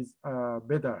battery is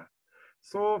better.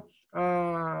 So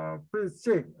please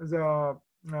check the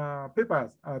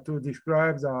papers to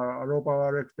describe the low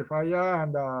power rectifier,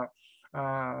 and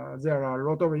there are a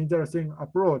lot of interesting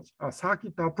approach,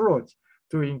 circuit approach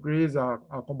to increase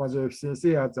conversion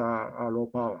efficiency at low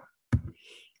power.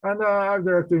 And I'd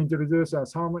like to introduce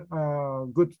some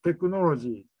good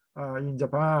technology in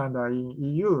Japan and in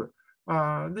EU.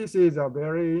 This is a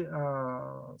very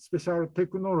special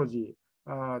technology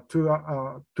to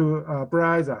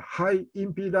apply the high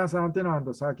impedance antenna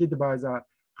and circuit by the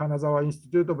Kanazawa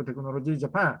Institute of Technology,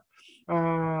 Japan.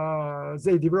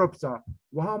 They developed a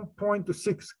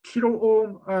 1.6 kilo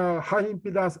ohm high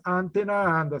impedance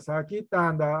antenna and circuit,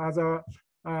 and as a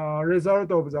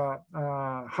result of the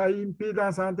high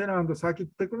impedance antenna and circuit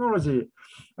technology,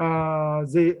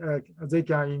 they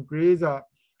can increase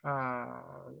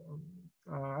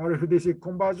RFDC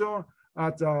conversion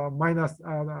at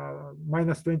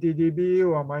minus 20 dB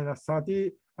or minus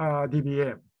 30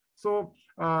 dBm. So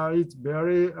it's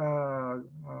very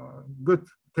good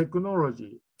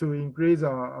technology to increase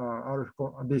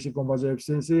RF-DC conversion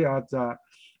efficiency at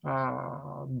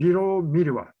below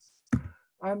milliwatts.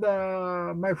 And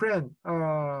my friend,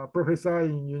 professor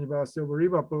in University of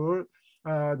Liverpool,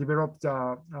 developed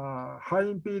high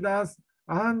impedance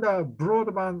and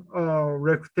broadband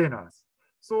rectennas.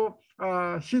 So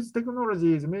his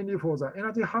technology is mainly for the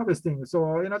energy harvesting. So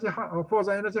for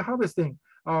the energy harvesting,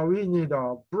 we need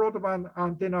a broadband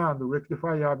antenna and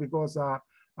rectifier because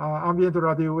ambient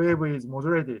radio wave is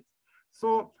modulated.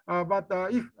 So, but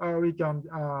if we can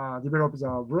develop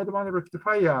the broadband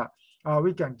rectifier,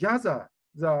 we can gather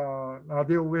the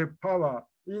radio wave power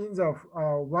in the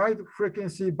wide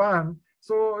frequency band.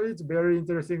 So it's very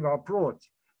interesting approach.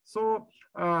 So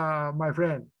my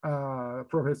friend,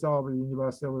 professor of the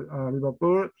University of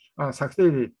Liverpool,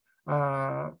 succeeded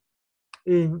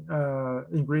in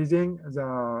increasing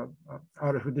the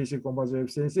RF-DC conversion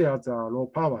efficiency at low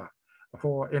power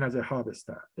for energy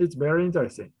harvester. It's very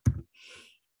interesting.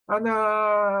 And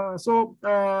so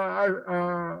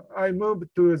I moved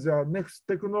to the next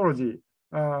technology,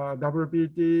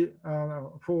 WPT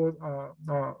for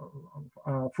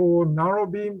narrow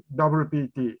beam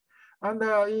WPT. And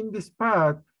in this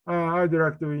part, I'd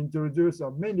like to introduce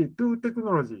mainly two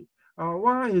technologies.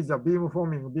 One is beam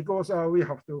forming, because we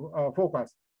have to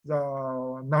focus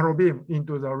the narrow beam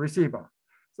into the receiver.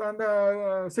 So,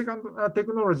 and second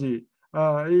technology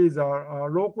is a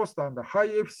low cost and high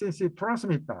efficiency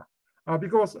transmitter.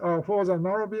 Because for the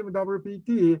narrow beam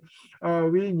WPT,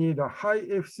 we need a high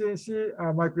efficiency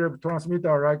microwave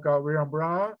transmitter like William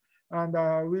Brown,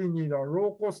 and we need a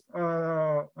low cost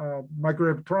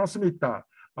microwave transmitter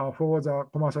for the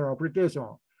commercial application.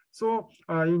 So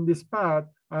in this part,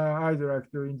 I'd like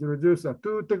to introduce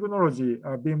two technology,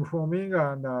 beam forming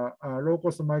and low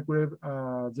cost microwave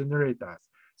generators.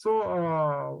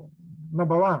 So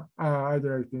number one, I'd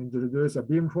like to introduce a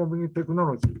beamforming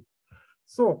technology.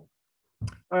 So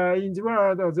in the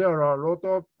world, there are a lot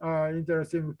of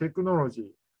interesting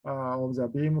technology of the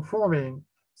beamforming.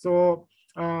 So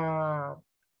I'd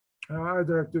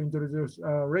like to introduce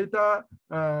later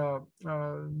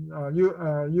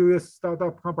US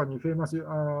startup company, famous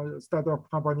startup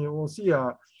company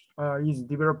OSIA is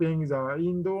developing the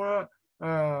indoor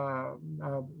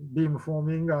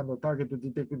beamforming and target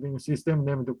detecting system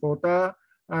named Kyoto.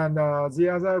 And the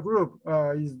other group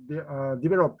is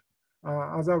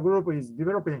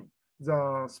developing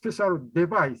the special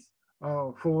device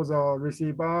for the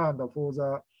receiver and for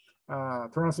the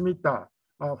transmitter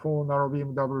for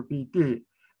narrowbeam WPT.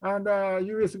 And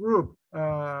US group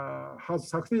has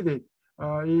succeeded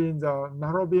in the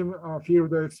narrowbeam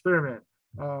field experiment,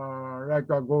 like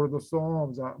a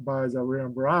goldstone by the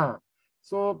William Brown.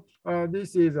 So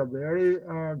this is a very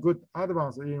good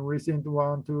advance in recent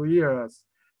 1-2 years.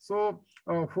 So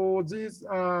for these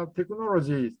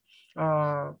technologies,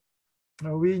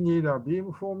 we need a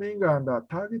beamforming and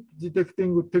target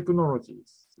detecting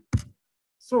technologies.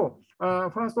 So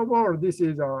first of all, this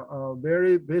is a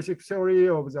very basic theory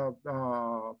of the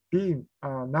beam,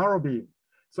 narrow beam.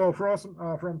 So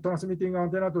from transmitting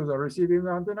antenna to the receiving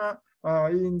antenna,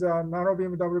 in the narrow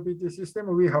beam WPT system,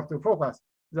 we have to focus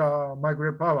the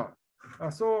migrate power.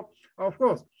 So of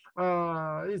course,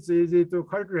 it's easy to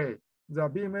calculate the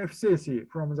beam efficiency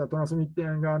from the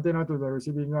transmitting antenna to the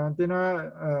receiving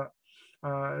antenna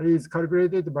is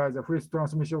calculated by the Friis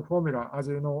transmission formula, as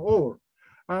you know all.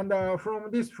 And from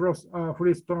this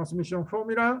Friis transmission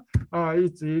formula,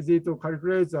 it's easy to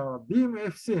calculate the beam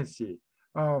efficiency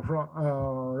from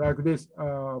like this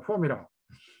formula.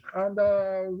 And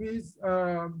with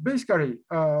basically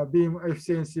beam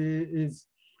efficiency is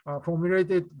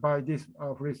formulated by this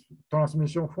Friis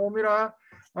transmission formula.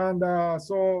 And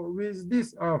so with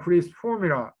this Friis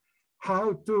formula,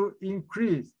 how to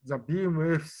increase the beam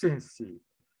efficiency.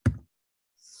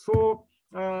 So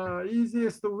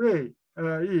easiest way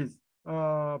is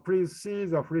please see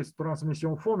the Friis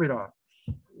transmission formula.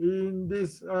 In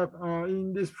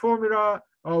this formula,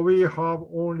 we have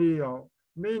only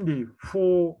mainly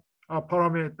 4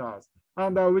 parameters,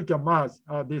 and we can merge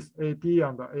this AT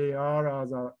and AR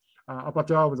as a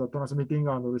aperture of the transmitting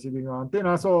and receiving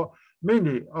antenna. So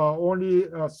mainly only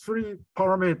 3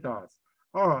 parameters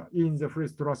are in the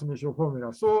Friis transmission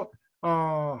formula. So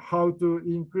how to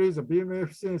increase the beam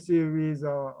efficiency with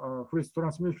Friis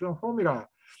transmission formula?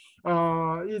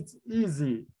 It's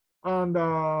easy and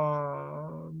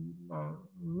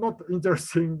not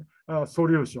interesting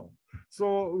solution.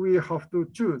 So we have to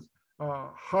choose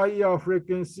higher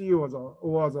frequency or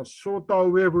the shorter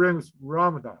wavelength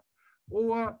lambda,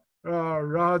 or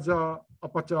larger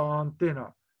aperture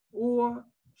antenna, or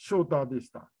shorter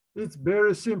distance. It's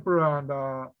very simple and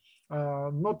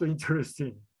not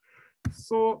interesting.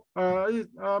 So,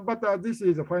 but this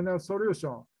is a final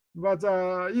solution. But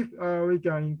if we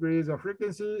can increase the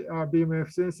frequency, beam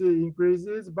efficiency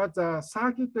increases, but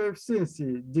circuit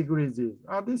efficiency decreases.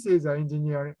 This is an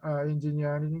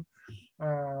engineering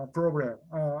problem.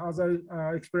 As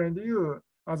I explained to you,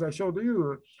 as I showed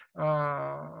you,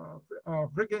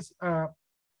 frequency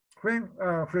when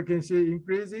frequency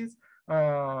increases,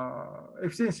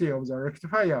 efficiency of the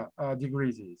rectifier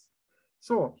decreases.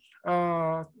 So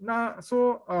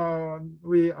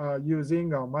we are using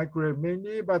microwave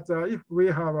mainly, but if we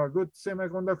have a good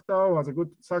semiconductor or a good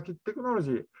circuit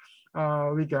technology,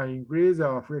 we can increase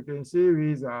frequency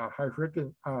with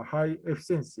high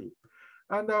efficiency.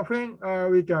 And when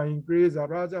we can increase a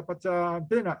large aperture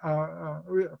antenna,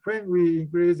 when we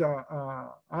increase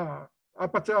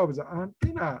aperture of the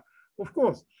antenna, of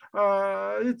course,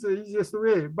 it's the easiest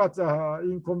way, but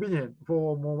inconvenient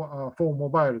for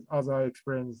mobile, as I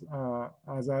explained.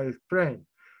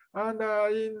 And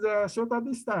in the shorter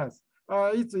distance,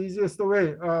 it's the easiest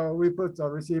way. We put the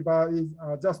receiver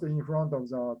just in front of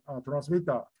the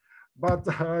transmitter, but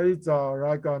it's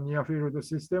like a near field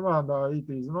system, and it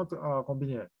is not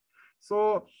convenient.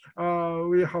 So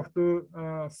we have to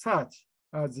search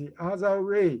the other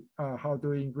way how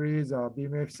to increase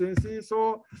beam efficiency.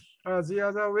 So the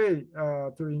other way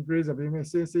to increase the beam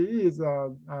efficiency is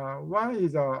one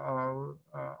is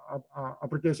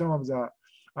application of the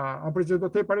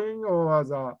amplitude tapering or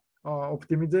the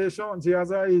optimization. The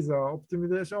other is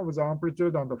optimization of the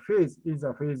amplitude and the phase in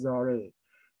the phase array.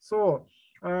 So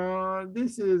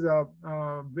this is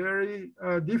very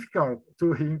difficult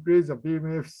to increase the beam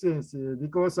efficiency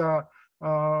because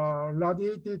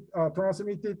radiated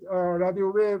transmitted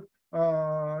radio wave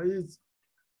is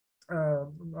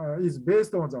is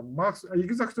based on the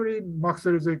exactly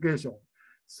Maxwell's equation.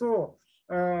 So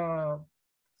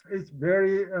it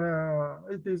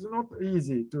is not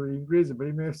easy to increase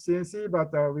beam efficiency,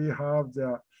 but we have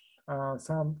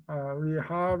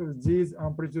these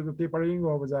amplitude tapering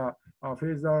of the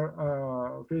phase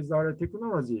array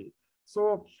technology.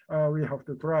 So we have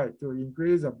to try to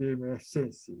increase the beam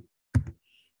efficiency.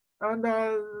 And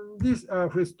this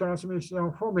phase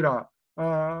transmission formula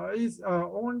is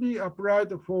only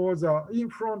applied for the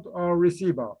in-front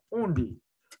receiver only.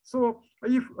 So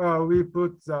if we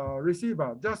put the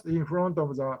receiver just in front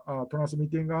of the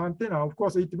transmitting antenna, of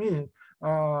course, it means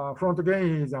front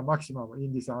gain is a maximum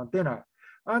in this antenna.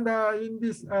 And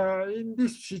in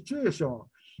this situation,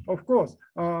 of course,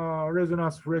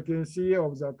 resonance frequency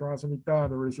of the transmitter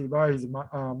and receiver is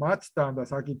matched, and the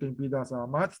circuit impedance are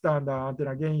matched, and the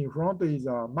antenna gain in front is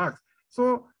max.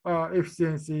 So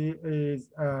efficiency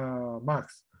is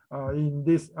max in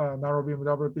this narrow beam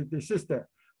WPT system.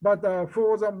 But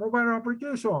for the mobile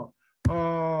application,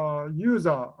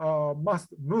 user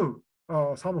must move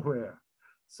somewhere.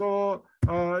 So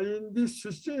in this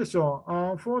situation,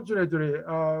 unfortunately,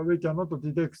 we cannot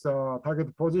detect the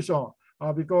target position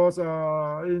because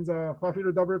in the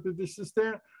far-field WPT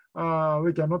system,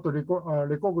 we cannot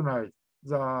recognize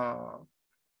the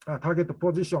target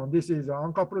position. This is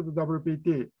uncoupled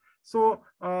WPT. So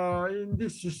in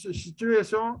this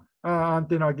situation,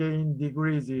 antenna gain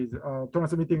decreases,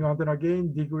 transmitting antenna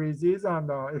gain decreases, and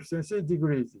efficiency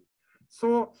decreases.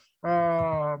 So,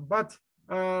 but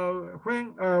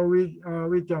when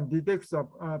we can detect the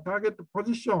target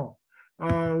position,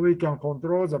 we can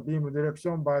control the beam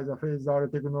direction by the phase array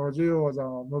technology or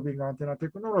the moving antenna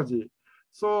technology.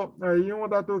 So in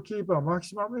order to keep a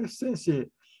maximum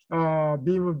efficiency,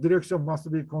 beam direction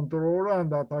must be controlled and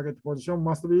the target position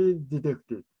must be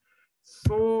detected.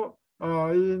 So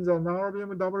in the narrow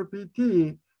beam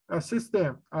WPT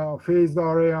system, phased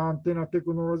array antenna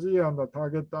technology and the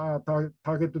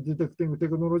target detecting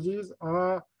technologies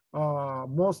are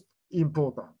most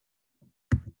important.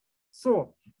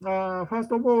 So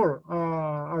first of all,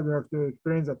 I'd like to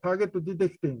explain the target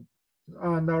detecting.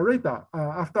 And later,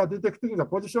 after detecting the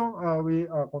position, we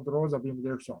control the beam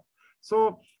direction.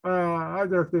 So I'd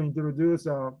like to introduce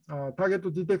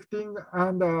target detecting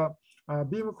and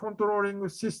beam controlling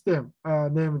system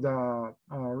named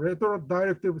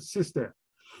retrodirective system.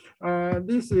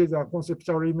 This is a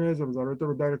conceptual image of the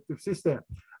retrodirective system.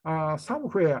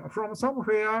 From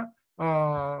somewhere,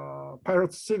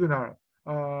 pilot signal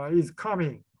is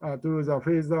coming to the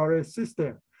phase array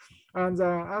system. And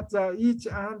at each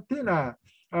antenna,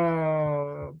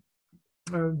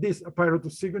 this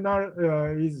pilot signal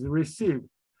is received.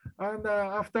 And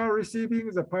after receiving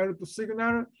the pilot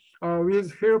signal,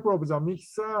 with help of the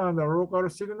mixer and the local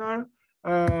signal,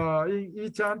 in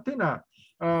each antenna,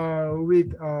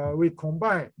 we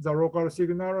combine the local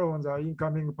signal on the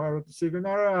incoming pilot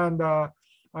signal, and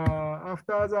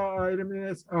after the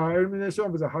elimination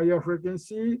of the higher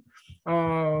frequency,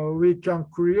 we can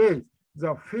create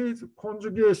the phase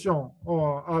conjugation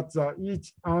at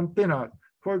each antenna.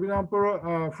 For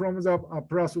example, from the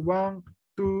 +1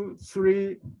 to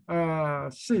 3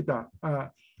 theta,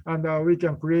 and we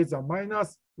can create the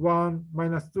 -1,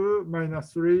 -2,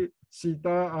 -3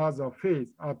 theta as a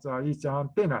phase at each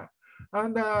antenna.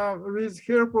 And with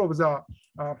help of the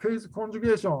phase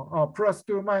conjugation,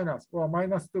 +2 minus or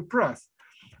 -2 plus,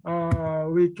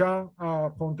 we can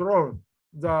control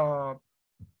the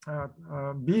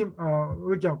beam.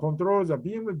 We can control the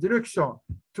beam direction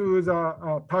to the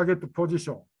target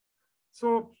position.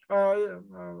 So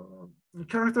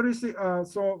characteristic,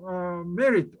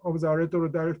 merit of the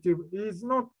retrodirective is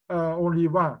not only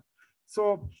one.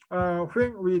 So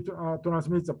when we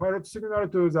transmit the pilot signal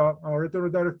to the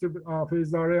retrodirective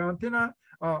phase array antenna,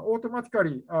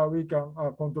 automatically we can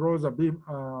control the beam,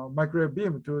 microwave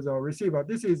beam to the receiver.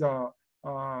 This is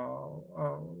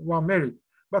one merit.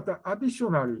 But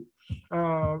additionally,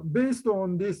 based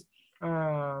on this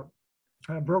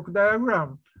block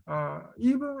diagram,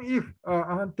 even if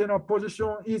antenna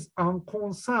position is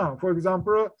unconcerned, for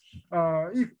example,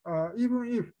 even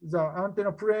if the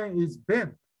antenna plane is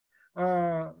bent,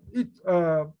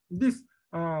 this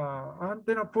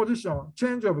antenna position,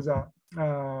 change of the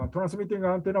transmitting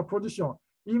antenna position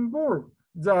involve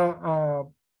the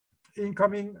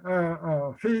incoming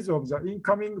phase of the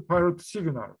incoming pilot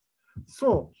signal.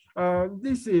 So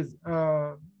this is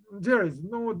there is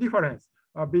no difference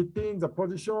between the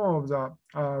position of the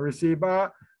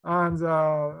receiver and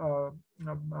the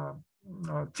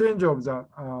change of the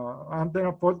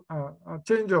antenna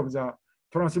change of the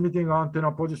transmitting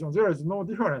antenna position. There is no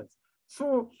difference.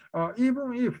 So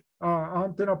even if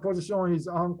antenna position is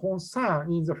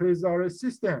unconcerned in the phase array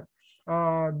system,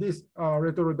 this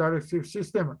retrodirective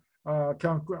system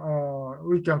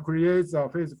we can create the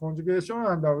phase conjugation,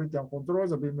 and we can control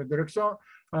the beam direction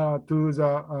to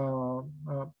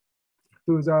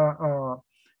the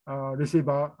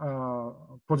receiver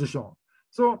position.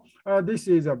 So this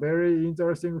is a very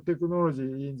interesting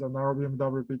technology in the narrow beam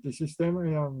WPT system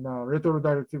and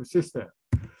retrodirective system.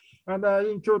 And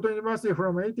in Kyoto University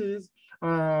from 80s,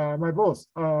 my boss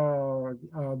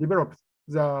developed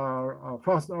the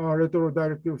first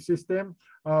retrodirective system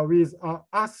with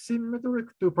asymmetric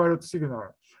to pilot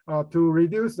signal to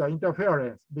reduce the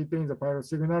interference between the pilot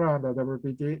signal and the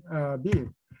WPT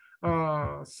beam.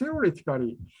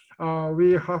 Theoretically,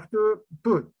 we have to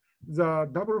put the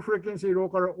double frequency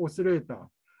local oscillator.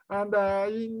 And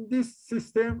in this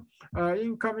system,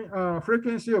 incoming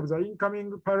frequency of the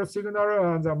incoming pilot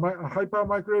signal and the hyper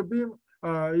microwave beam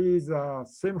is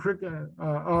same frequency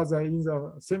as in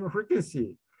the same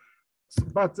frequency.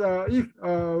 But if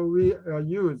we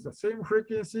use the same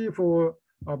frequency for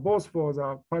both for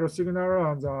the pilot signal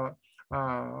and the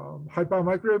hyper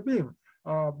microwave beam,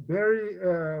 very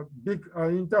big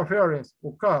interference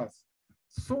occurs.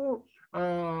 So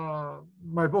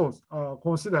my boss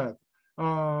considered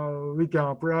we can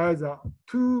apply the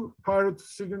two pilot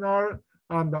signal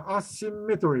and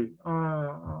asymmetry.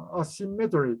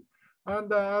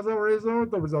 And as a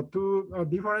result of the two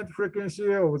different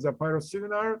frequency of the pilot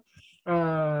signal,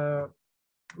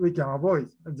 we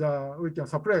can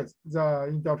suppress the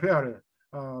interference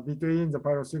between the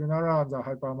pilot signal and the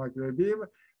hyper microwave beam.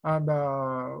 And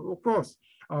of course,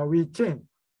 we change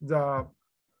the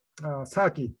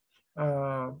circuit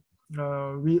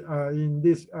in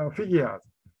this figures.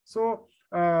 So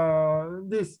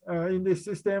in this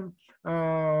system,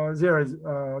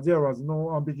 there was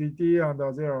no ambiguity and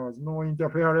there was no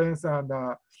interference, and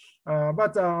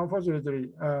but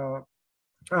unfortunately,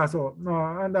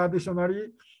 and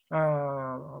additionally,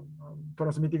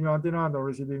 transmitting antenna and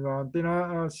receiving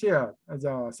antenna share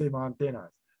the same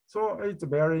antennas. So it's a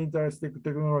very interesting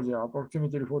technology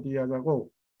approximately 40 years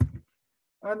ago.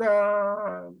 And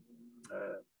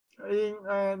in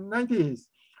 90s,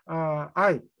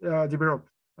 I developed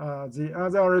the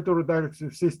other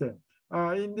retrodirective system.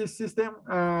 In this system,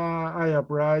 I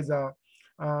apply the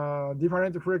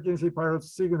different frequency pilot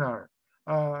signal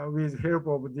with help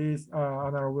of this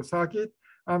analog circuit.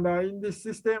 And in this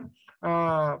system,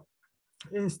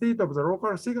 instead of the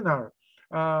local signal,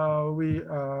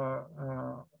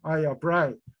 I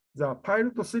apply the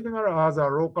pilot signal as a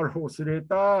local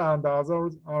oscillator, and as a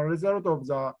result of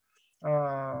the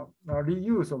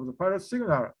reuse of the pilot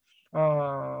signal,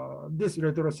 this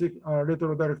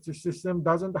retrodirective system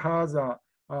doesn't have a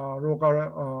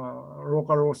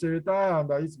local oscillator,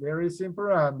 and it's very simple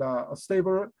and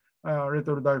stable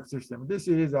retrodirective system. This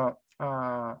is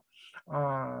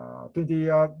 20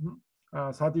 years,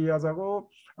 30 years ago,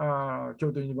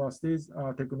 Kyoto University's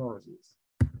technologies.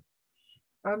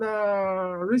 And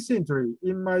recently,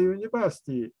 in my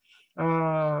university,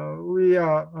 we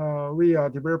are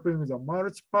developing the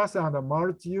multi-pass and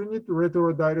multi-unit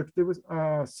retrodirective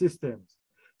systems.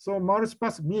 So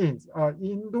multi-pass means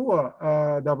indoor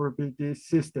WPT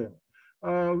system.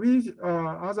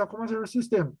 As a commercial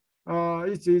system,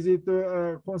 it's easy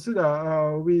to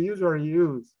consider. We usually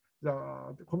use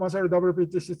the commercial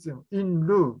WPT system in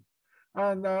room,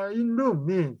 and in room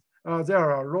means there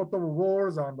are a lot of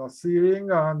walls and a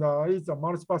ceiling, and it's a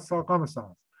multi-pass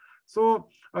circumstance. So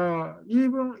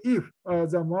even if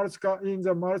the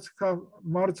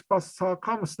multi-pass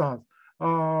circumstance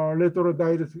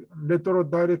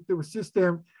retrodirective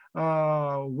system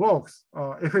works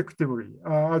effectively,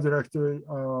 I'd like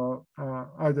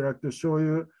to show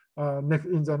you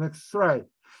in the next slide.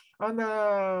 And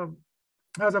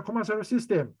as a commercial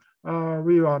system,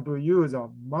 we want to use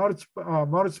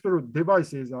multiple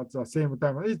devices at the same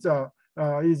time. It's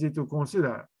easy to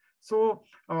consider. So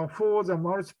for the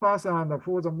multi-pass and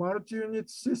for the multi-unit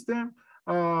system,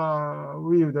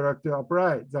 we would like to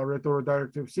apply the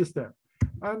retrodirective system.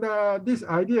 And this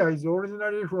idea is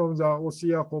originally from the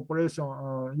OSIA Corporation,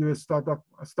 US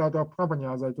startup company,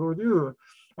 as I told you.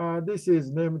 This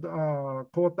is named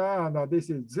Kota, and this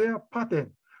is their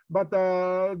patent. But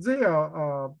they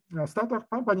are a startup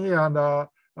company, and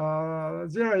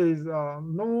there is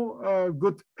no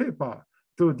good paper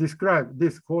to describe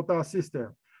this Kota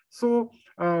system. So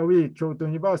we, Kyoto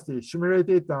University,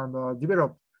 simulated and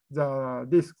developed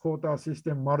this Kota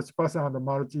system, multi-pass and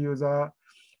multi-user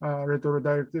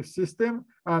retrodirective system,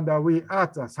 and we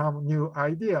add some new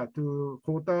idea to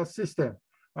Kota system.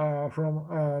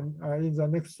 In the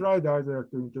next slide, I'd like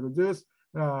to introduce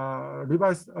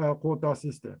revised quota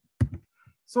system.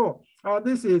 So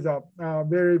this is a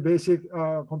very basic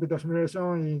computer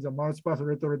simulation in the multipath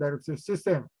retrodirective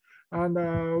system. And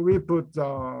we put,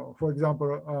 for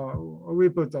example, we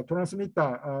put the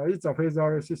transmitter, it's a phase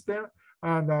array system,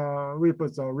 and we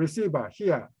put the receiver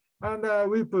here. And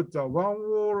we put one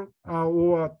wall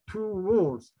or two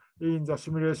walls in the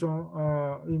simulation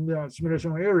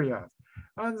area.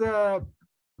 And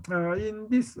in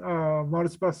this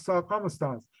multipath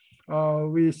circumstance,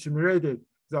 we simulated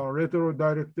the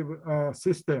retrodirective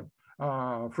system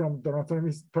from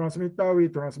the transmitter. We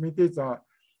transmitted the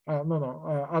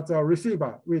at the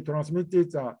receiver, we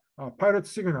transmitted the pilot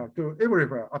signal to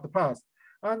everywhere at the path.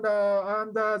 And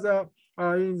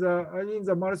in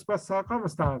the multipath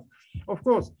circumstance, of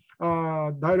course,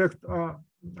 direct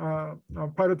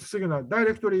pilot signal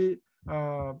directly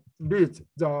reach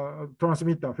the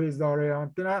transmitter phase array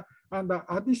antenna. And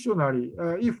additionally,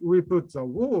 if we put the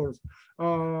walls,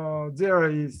 there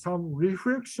is some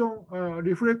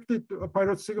reflected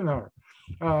pilot signal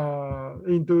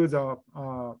into the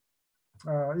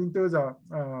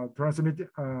transmitted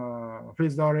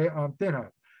phase array antenna.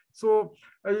 So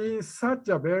in such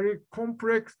a very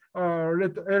complex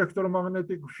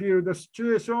electromagnetic field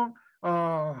situation,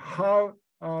 how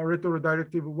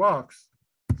retrodirective works.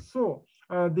 So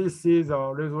this is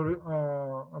a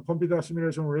computer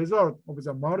simulation result of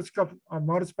the multipath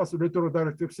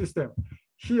retrodirective system.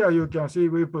 Here you can see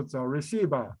we put the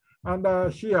receiver, and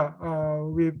here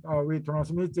we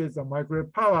transmitted the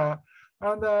microwave power,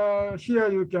 and here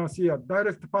you can see a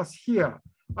direct path here.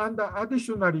 And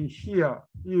additionally here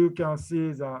you can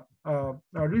see the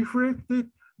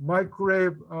reflected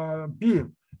microwave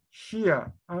beam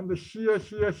here, and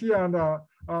here, and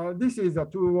this is a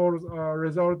two-wall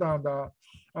result, and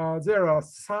there are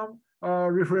some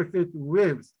reflected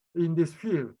waves in this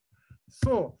field.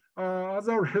 So as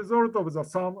a result of the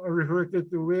some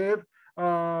reflected wave,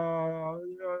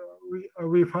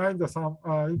 we find some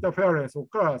interference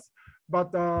occurs,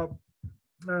 but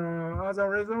as a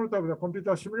result of the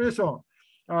computer simulation,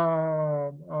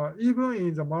 even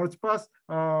in the multipath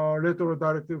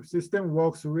retrodirective system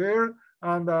works well.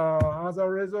 And as a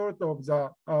result of the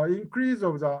increase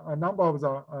of the number of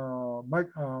the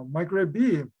microwave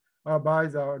beam by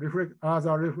the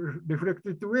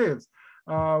reflected waves,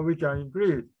 we can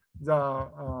increase the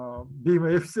beam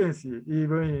efficiency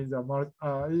even in the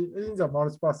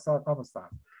multipath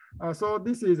circumstance. So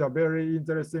this is a very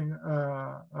interesting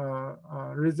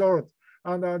result,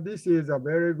 and this is a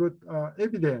very good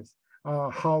evidence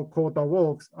how quota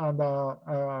works, and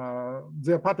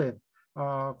their pattern.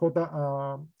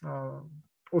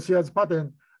 Ossia's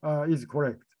pattern is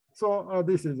correct. So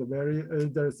this is a very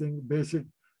interesting basic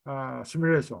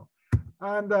simulation.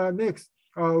 And next,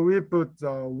 we put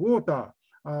water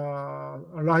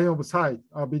line of sight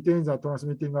between the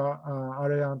transmitting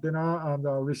array antenna and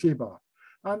the receiver.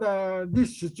 And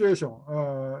this situation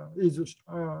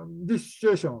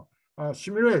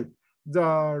simulates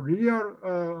the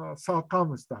real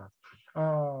circumstance.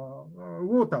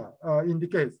 Water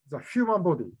indicates the human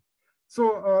body.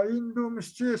 So in room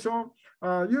situation,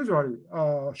 usually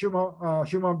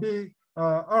human beings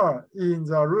are in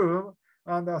the room,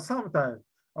 and sometimes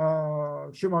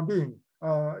human being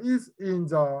is in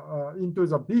the into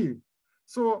the beam.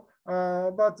 So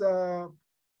but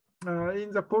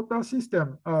in the quota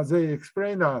system, they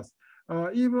explain us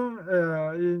even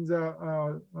in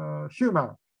the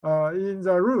human in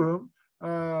the room.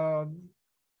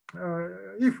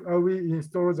 If we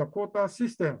install the quota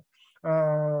system,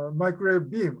 microwave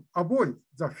beam avoids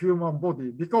the human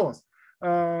body, because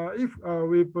if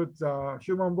we put the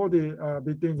human body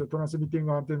between the transmitting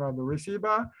antenna and the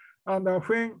receiver, and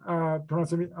when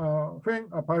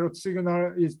a pilot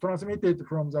signal is transmitted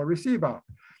from the receiver,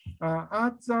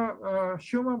 at the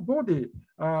human body,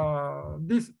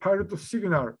 this pilot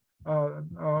signal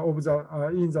of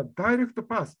the in the direct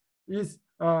path is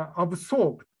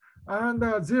absorbed. And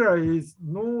there is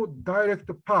no direct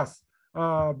path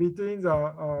between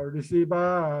the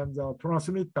receiver and the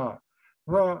transmitter.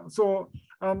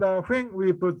 When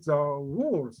we put the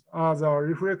walls as a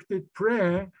reflected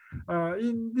plane,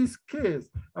 in this case,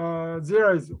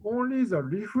 there is only the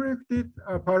reflected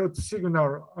pilot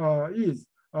signal is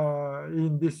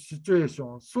in this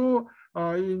situation. So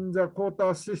in the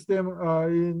quota system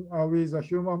with the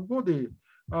human body,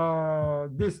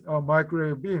 this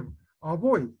microwave beam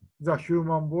avoids the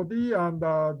human body, and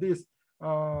this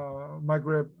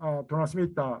microwave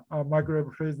transmitter,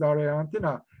 microwave phase array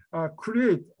antenna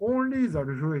create only the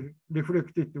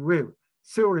reflected wave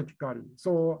theoretically.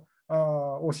 So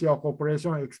Ossia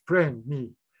Corporation explained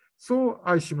me. So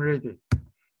I simulated.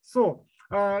 So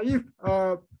if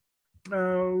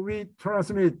we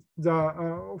transmit the,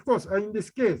 of course, in this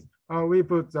case, we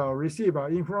put the receiver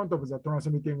in front of the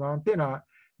transmitting antenna.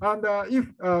 And if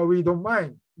we don't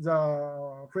mind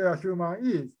where human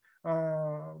is,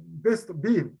 best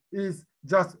beam is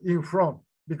just in front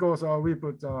because we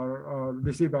put the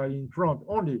receiver in front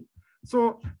only.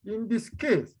 So in this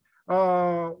case,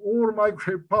 all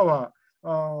microwave power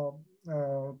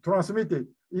transmitted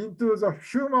into the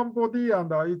human body,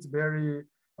 and it's very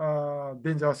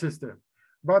dangerous system.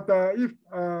 But if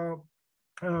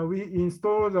we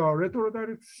install the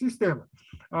retrodirect system,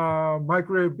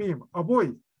 microwave beam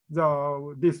avoid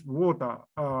this water.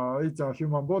 It's a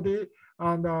human body,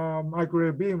 and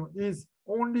microwave beam is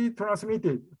only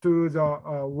transmitted to the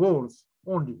walls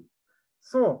only.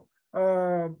 So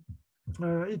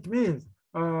it means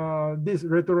this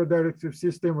retrodirective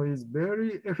system is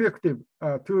very effective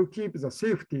to keep the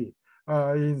safety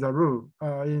in the room,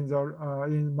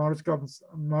 in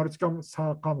multiple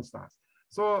circumstances.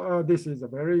 So this is a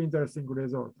very interesting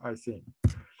result, I think.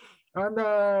 And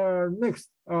next,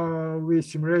 we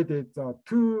simulated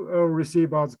two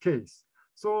receivers case.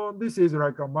 So this is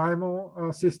like a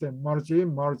MIMO system, march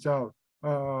in, march out,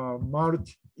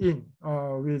 march in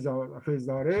with a phased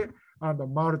array,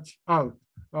 and march out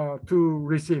two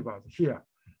receivers here.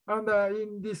 And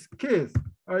in this case,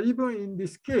 even in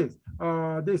this case,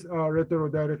 this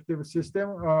retrodirective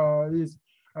system is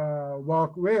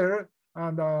work well,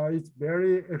 and it's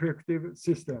very effective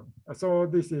system. So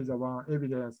this is one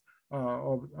evidence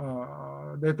of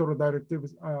retrodirective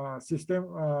system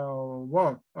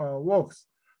works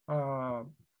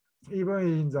even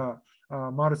in the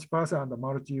multi-pass and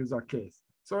multi-user case.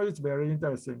 So it's very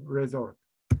interesting result.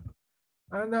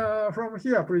 And from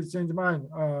here, please change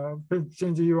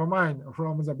your mind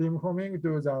from the beamforming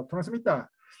to the transmitter.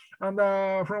 And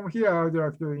from here, I would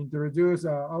like to introduce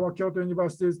our Kyoto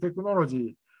University's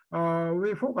technology.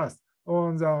 We focus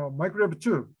on the microwave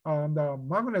tube and the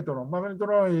magnetron.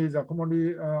 Magnetron is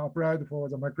commonly applied for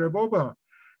the microwave oven.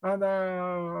 And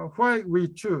why we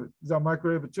choose the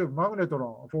microwave tube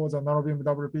magnetron for the nanobeam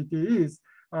WPT is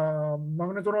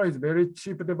magnetron is very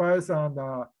cheap device and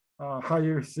high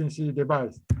efficiency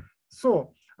device.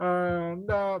 So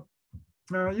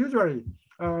usually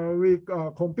we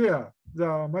compare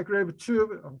the microwave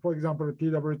tube, for example,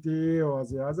 TWT or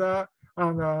the other,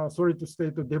 and solid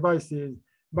state devices.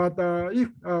 But if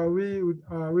we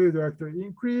would like to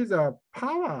increase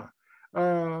power,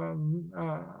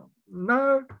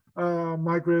 now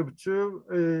microwave tube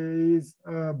is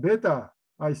better,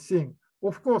 I think.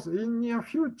 Of course, in near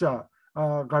future,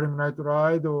 gallium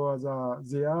nitride or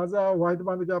the other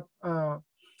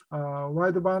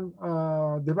wideband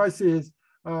devices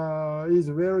is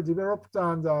well developed,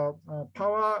 and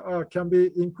power can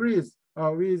be increased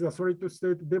with solid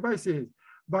state devices.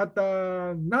 But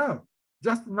now,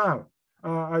 just now,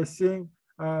 I think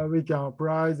we can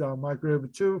apply the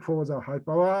microwave tube for the high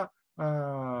power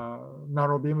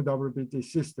nanobeam WPT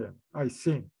system, I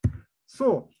think.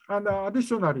 So, and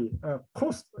additionally,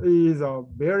 cost is a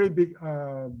very big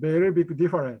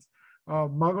difference.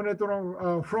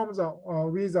 Magnetron from the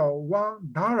with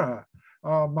 $1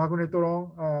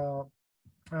 magnetron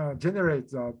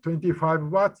generates 25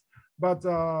 watts, but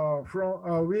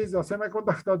from with a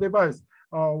semiconductor device,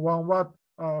 1 watt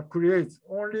creates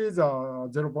only the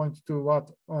 0.2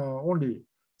 watt only.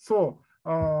 So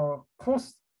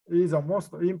cost is the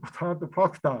most important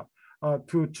factor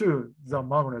to choose the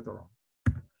magnetron.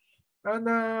 And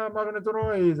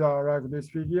magnetron is like this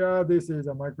figure. This is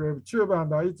a microwave tube,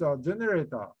 and it's a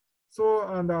generator. So,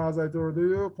 and as I told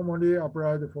you, commonly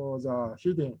applied for the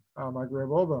heating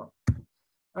microwave oven.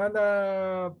 And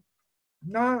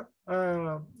now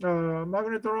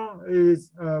magnetron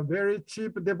is a very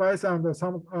cheap device, and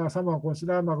someone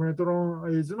consider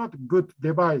magnetron is not good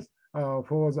device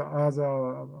for the as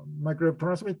a microwave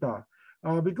transmitter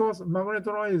because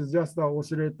magnetron is just an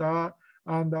oscillator,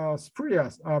 and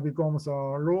spurious becomes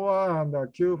lower,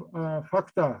 and Q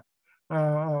factor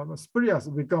spurious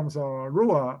becomes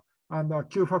lower, and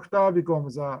Q factor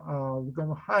becomes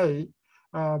high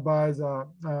by the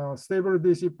stable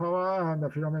DC power and the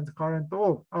filament current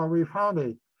off. We found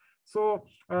it. So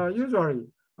usually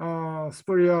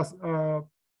spurious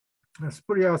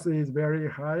is very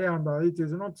high, and it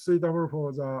is not suitable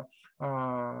for the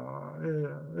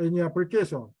any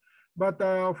application. But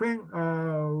when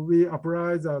we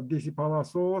apply the DC power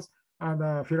source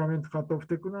and filament cutoff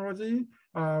technology,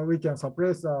 we can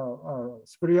suppress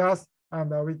spurious,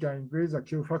 and we can increase the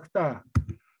Q factor.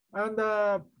 And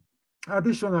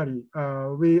additionally,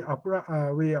 we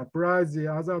apply the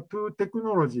other two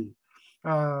technology.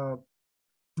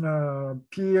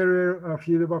 PLL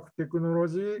feedback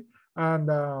technology and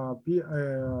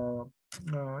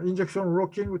injection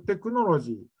locking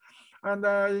technology. And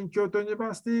in Kyoto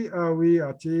University, we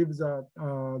achieved the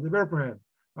development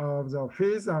of the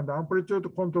phase and amplitude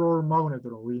control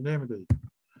magnetron. We named it.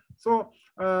 So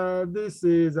this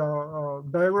is a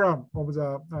diagram of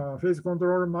the phase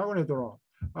control magnetron.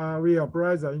 We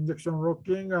apply the injection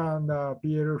locking and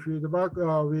PL feedback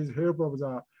with help of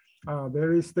the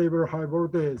very stable high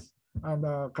voltage and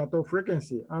cutoff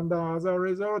frequency. And as a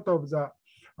result of the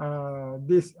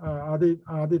this added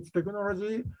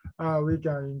technology, we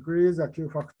can increase the Q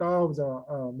factor of the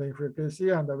main frequency,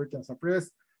 and we can suppress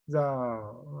the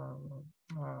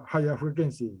higher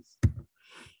frequencies.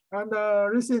 And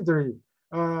recently,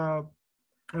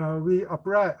 we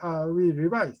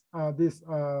revise this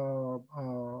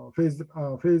phase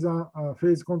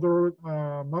control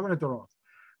magnetrons.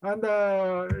 And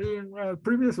in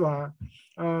previous one,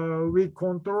 we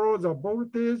control the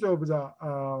voltage of the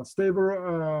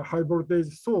stable high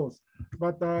voltage source.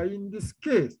 But in this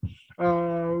case,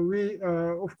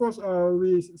 of course,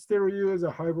 we still use a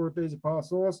high voltage power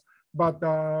source, but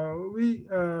we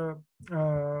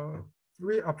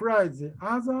apply the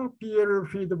other PL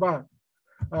feedback,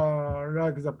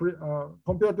 like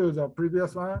compared to the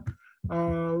previous one.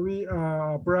 We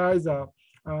apply the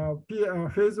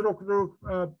phase lock loop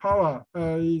power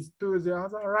is to the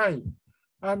other line.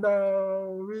 And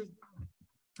we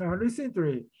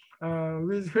recently,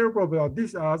 with help of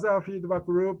this other feedback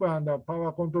loop and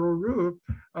power control loop,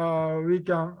 we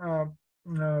can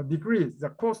decrease the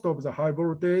cost of the high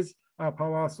voltage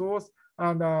power source,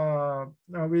 and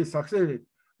we succeeded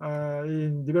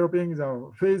in developing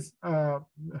the phase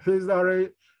array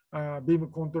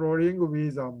beam controlling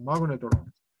with a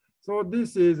magnetron. So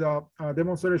this is a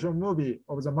demonstration movie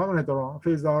of the magnetron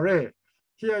phase array.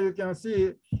 Here you can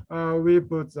see we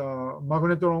put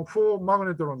magnetron, 4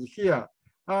 magnetrons here,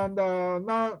 and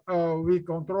now we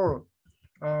control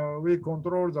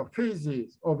the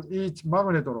phases of each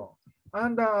magnetron.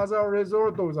 And as a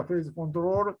result of the phase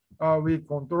control, we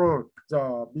control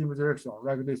the beam direction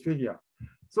like this figure.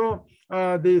 So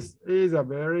this is a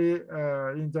very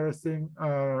interesting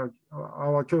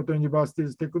our Kyoto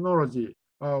University's technology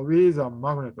with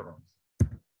magnetrons.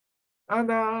 And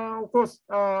of course,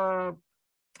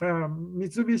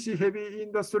 Mitsubishi Heavy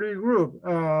Industry Group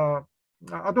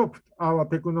adopt our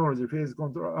technology, phase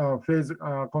control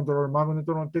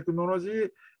magnetron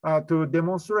technology, to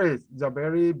demonstrate the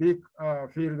very big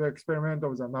field experiment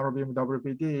of the narrow beam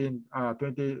WPT in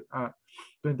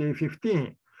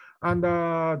 2015. And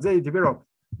they developed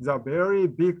the very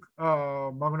big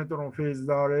magnetron phase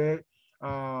array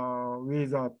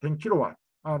with 10 kilowatt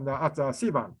and at the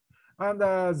C-band. And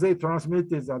they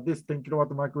transmitted this 10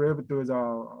 kilowatt microwave to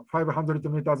the 500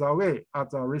 meters away at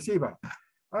the receiver.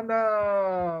 And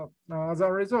as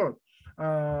a result,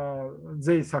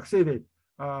 they succeeded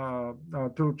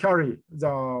to carry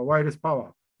the wireless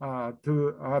power at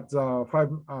the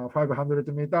 500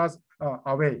 meters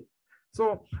away.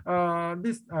 So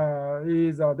this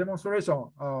is a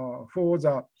demonstration for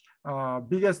the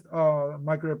biggest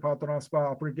microwave power transfer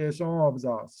application of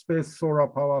the space solar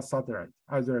power satellite.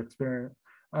 I'd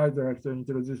like to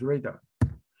introduce later.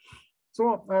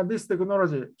 So this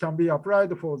technology can be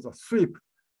applied for the sweep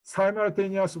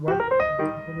simultaneous wireless.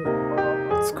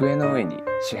 机の上に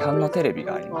市販のテレビ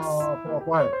があります。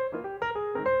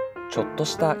ちょっと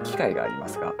した機械がありま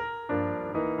すが、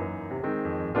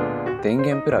電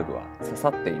源プラグは刺さ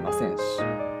っていませんし、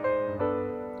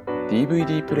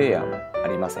DVD プレイヤーもあ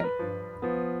りません。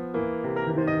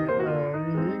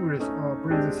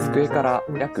机から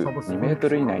約2メート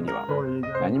ル以内には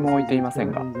何も置いていませ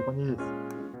んが、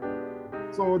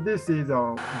So this is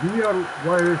a real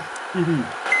wireless TV.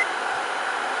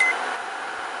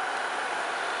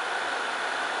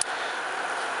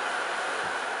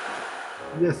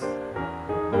 Yes.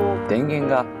 電源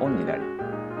がオンになり、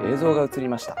映像が映り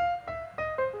ました。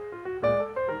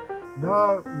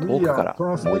遠くから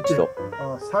もう一度。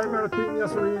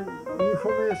Simultaneously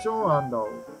information and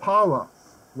power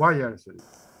wirelessly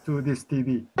to this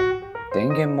TV. 電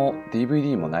源も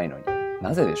DVD もないのに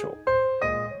なぜでしょう。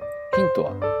ヒント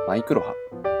はマイクロ波。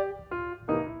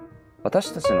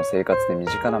私たちの生活で身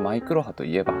近なマイクロ波と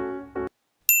いえば、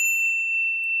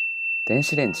電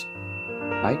子レンジ。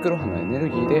マイクロ波のエネル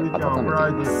ギーで温めてい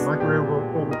ま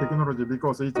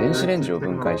す。電子レンジを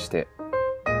分解して、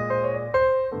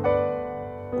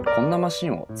こんなマシ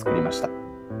ンを作りました。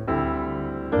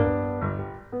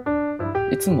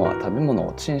いつもは食べ物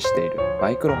をチンしているマ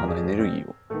イクロ波のエネルギー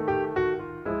を、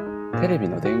テレビ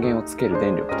の電源をつける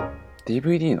電力と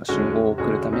DVD の信号を送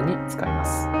るために使いま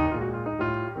す。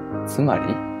つま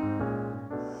り、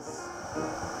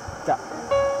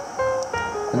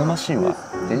このマシンは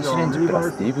電子レンジプラス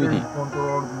DVD、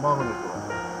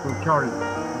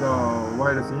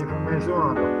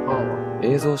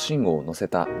映像信号を乗せ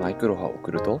たマイクロ波を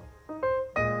送ると、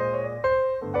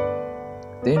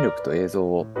電力と映像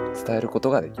を伝えること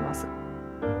ができます。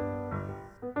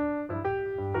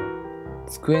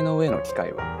机の上の機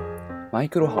械はマイ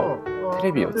クロ波をテ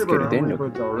レビをつける電力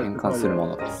に変換するも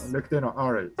のです。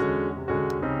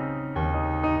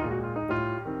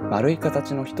丸い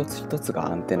形の一つ一つが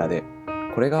アンテナで、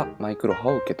これがマイクロ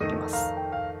波を受け取ります。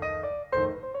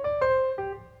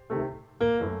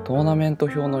トーナメント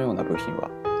表のような部品は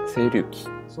整流機。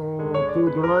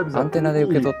アンテナで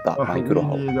受け取ったマイクロ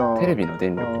波をテレビの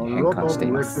電力に変換して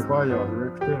います。離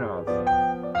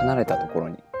れたところ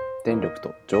に電力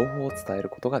と情報を伝える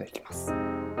ことができます。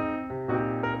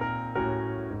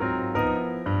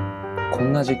こ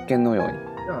んな実験のように、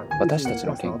私たち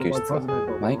の研究室は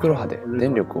マイクロ波で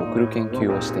電力を送る研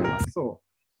究をしています。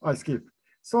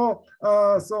So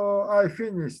I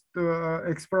finished the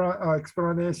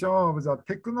explanation of the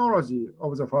technology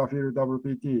of the far-field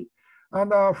WPT.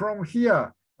 And from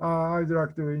here, I'd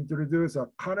like to introduce a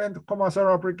current commercial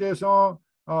application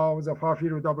of the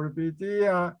far-field WPT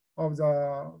of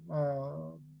the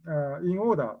in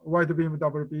order wide beam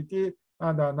WPT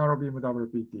and narrow beam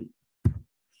WPT.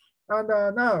 And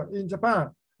now in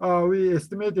Japan, we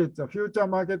estimated the future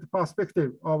market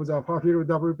perspective of the far-field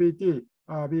WPT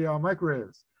via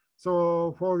microwaves.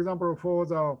 So, for example, for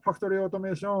the factory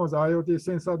automation of the IoT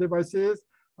sensor devices,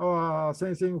 or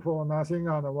sensing for nursing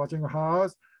and watching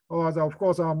house, or of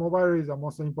course, mobile is the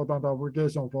most important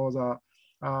application for the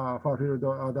far-field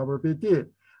WPT.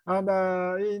 And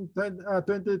in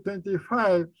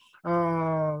 2025,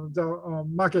 the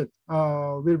market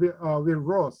will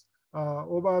rise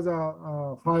over the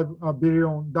 $5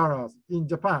 billion in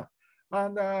Japan.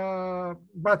 And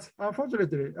but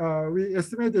unfortunately, we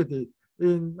estimated it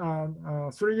in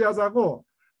 3 years ago.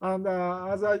 And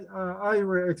as I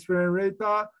will explain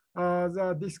later,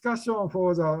 the discussion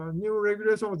for the new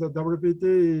regulation of the WPT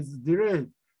is delayed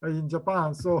in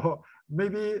Japan. So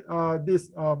maybe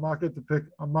this market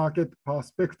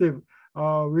perspective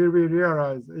will be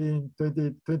realized in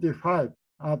 2025,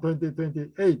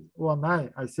 2028 or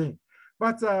 9, I think.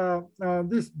 But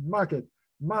this market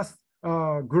must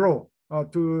grow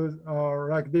to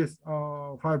like this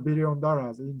 $5 billion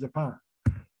in Japan.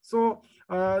 So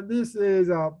this is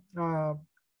a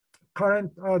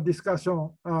current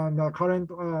discussion and current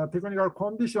technical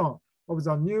condition of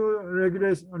the new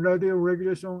regulation, radio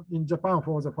regulation in Japan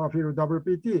for the far-field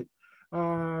WPT.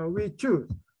 We choose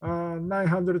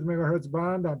 900 megahertz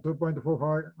band and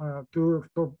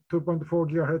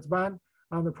 2.4 gigahertz band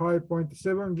and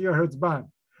 5.7 gigahertz band.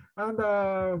 And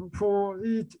for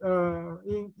each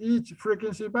in each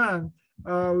frequency band,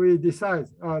 we decide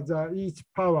each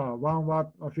power 1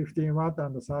 watt, 15 watt,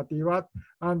 and 30 watt.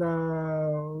 And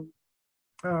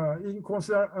in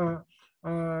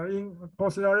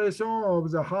consideration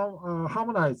of the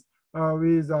harmonized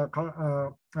with the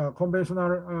conventional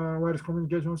wireless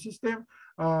communication system,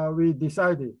 we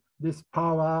decided this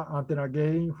power, antenna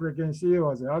gain, frequency,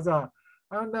 or the other.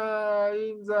 And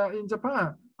in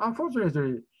Japan,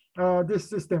 unfortunately, this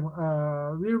system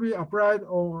will be applied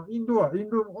on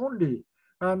in-room only,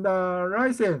 and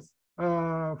license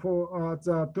for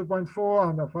the 2.4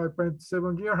 and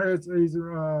 5.7 gigahertz is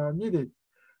needed.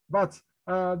 But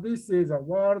this is a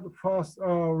world first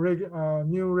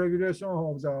new regulation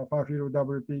of the far-field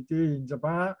WPT in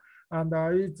Japan, and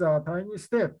it's a tiny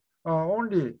step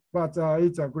only, but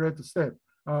it's a great step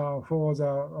for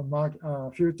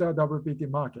the future WPT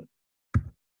market.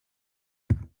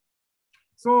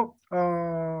 So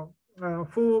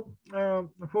for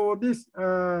this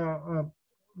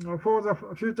for the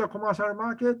future commercial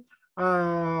market,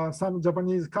 some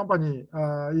Japanese company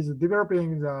is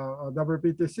developing the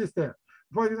WPT system.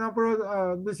 For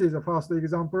example, this is the first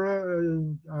example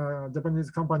in Japanese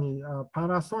company,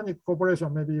 Panasonic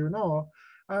Corporation, maybe you know,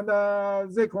 and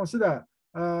they consider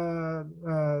the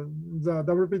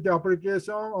WPT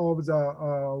application of the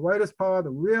wireless powered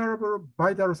wearable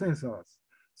vital sensors.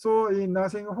 So in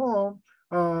nursing home,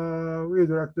 we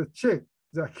would like to check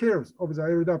the health of the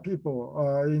elder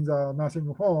people in the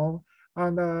nursing home,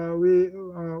 and we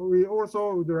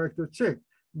also would like to check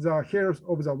the health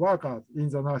of the workers in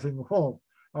the nursing home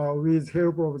with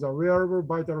help of the wearable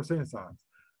vital sensors.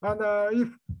 And if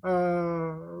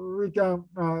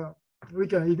we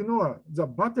can ignore the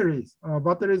batteries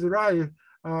life,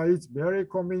 it's very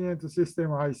convenient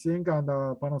system, I think, and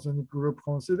Panasonic Group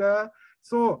consider.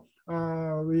 So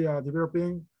we are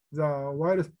developing the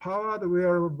wireless powered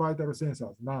wearable vital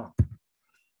sensors now.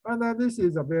 And this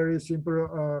is a very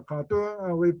simple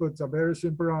cartoon. We put a very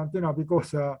simple antenna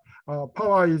because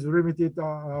power is limited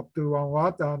up to 1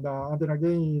 watt, and antenna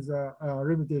gain is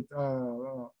limited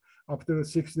up to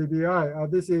 6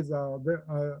 dBi. This is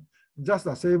just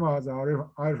the same as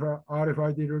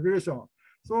RFID regulation.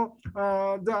 So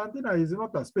the antenna is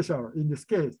not special in this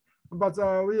case, but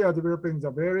we are developing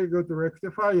the very good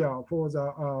rectifier for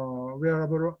the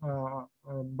wearable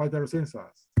vital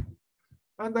sensors.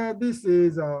 And this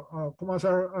is a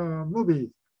commercial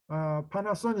movie.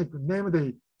 Panasonic named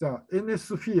it the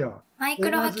N-Sphere. マイク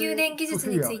ロ波及電技術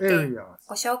について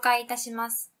ご紹介いたし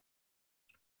ます。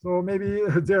So maybe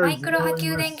there is マイクロ波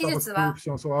及電技術は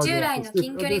従来の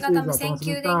近距離型無線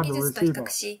給電技術と比較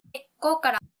し、5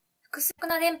から複数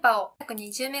な電波を約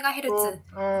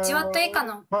 20MHz、1W 以下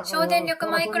の小電力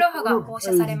マイクロ波が放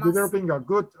射されます。マ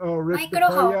イクロ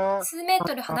波を数メー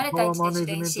トル離れた位置で受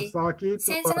電し、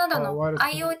センサなどの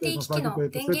IoT 機器の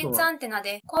電源アンテナ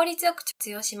で効率よく活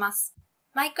用します。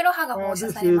マイクロ波が放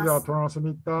射されます。こ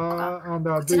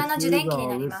ちらの受電機に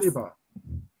なります。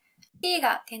T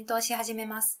が点灯し始め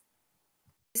ます。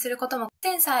することも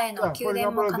センサーへの給電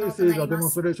も可能となりま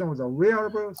す。この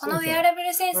ウェアラブ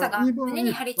ルセンサーが胸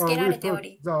に貼り付けられてお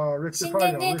り、心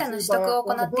電データの取得を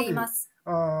行っています。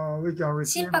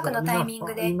心拍のタイミン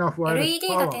グで LED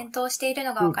が点灯している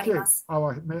のがわかります。こ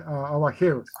の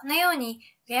ように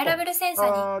ウェアラブルセン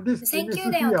サーに無線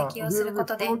給電を適用するこ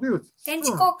とで、電池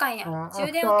交換や充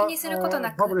電を気にすること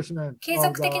なく、継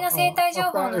続的な生態情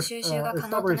報の収集が可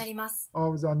能となります。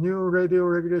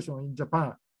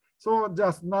So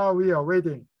just now we are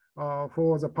waiting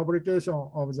for the publication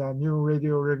of the new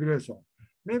radio regulation.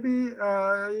 Maybe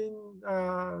in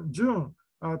June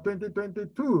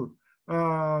 2022,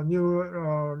 new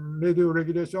radio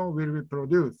regulation will be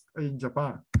produced in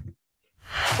Japan.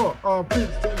 So please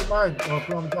change mind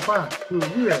from Japan to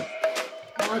US.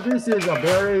 This is a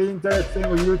very interesting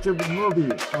YouTube movie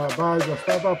by the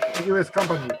startup US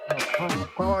company,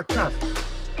 PowerCast.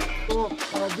 So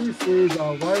this is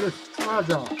a wireless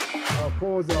charger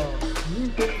for the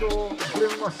Nintendo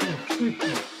game machine Switch.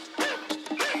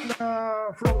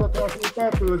 From the transmitter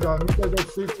to the Nintendo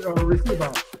Switch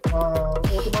receiver,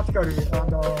 automatically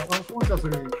and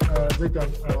unconsciously they can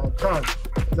charge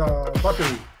the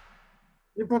battery.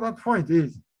 Important point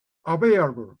is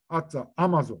available at the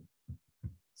Amazon.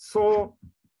 So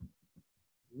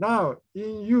now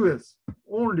in US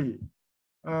only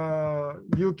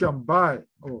you can buy.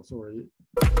 Oh, sorry.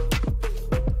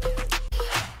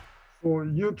 So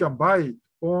you can buy it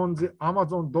on the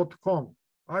Amazon.com.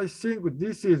 I think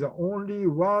this is only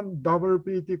one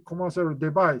WPT commercial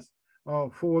device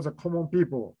for the common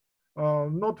people,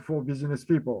 not for business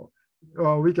people.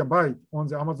 We can buy it on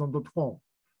the Amazon.com.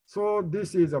 So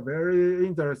this is a very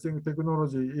interesting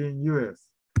technology in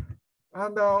US.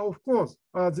 And of course,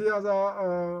 the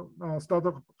other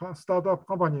startup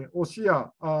company,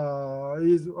 Oshia,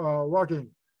 is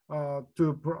working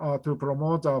to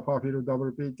promote far-field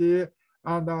WPT.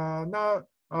 And now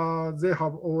they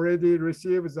have already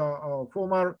received the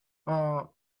formal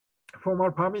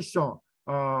permission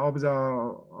of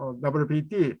the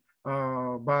WPT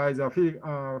by the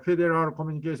Federal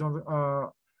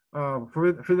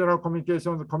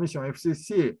Communications Commission,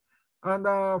 FCC. And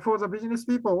for the business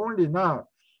people only now,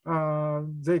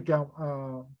 they can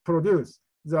produce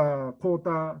the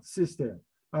quota system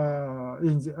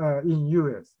in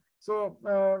US. So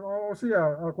also,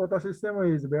 yeah, quota system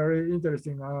is very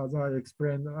interesting, as I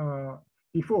explained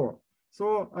before.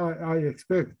 So I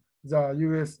expect the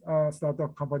US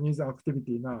startup companies'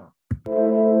 activity now.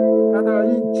 And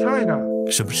in China,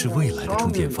 什么是未来的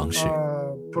充电方式？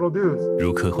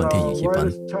如科幻电影一般，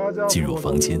进入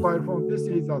房间，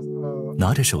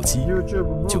拿着手机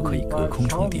就可以隔空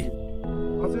充电。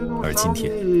而今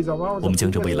天，我们将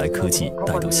这未来科技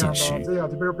带到现实。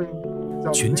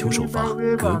全球首发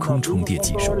隔空充电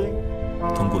技术，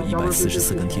通过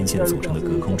144根天线组成的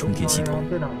隔空充电系统，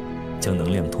将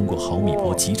能量通过毫米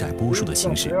波极窄波束的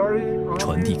形式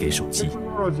传递给手机，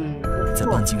在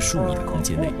半径数米的空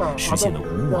间内实现了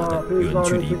5瓦的远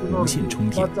距离无线充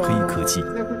电黑科技。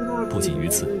不仅于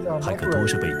此，还可多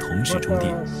设备同时充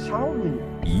电，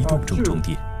移动中充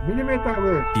电，边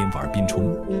玩边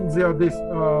充，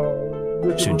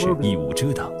甚至一无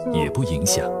遮挡也不影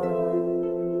响。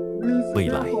未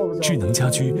来智能家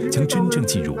居将真正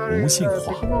进入无线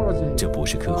化，这不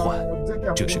是科幻，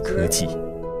这是科技。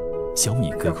小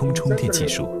米隔空充电技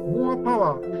术。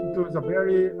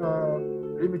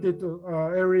Limited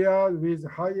area with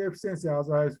high efficiency, as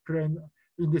I explained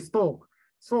in this talk.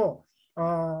 So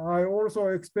I also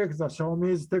expect the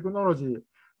Xiaomi's technology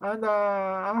And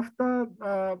after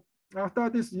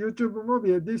this YouTube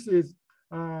movie, this is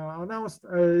announced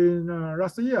in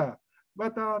last year.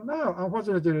 But now,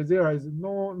 unfortunately, there is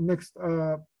no next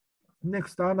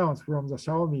announce from the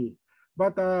Xiaomi.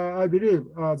 But I believe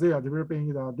they are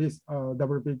developing this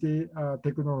WPT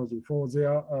technology for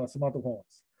their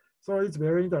smartphones. So it's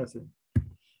very interesting.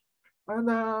 And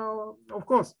of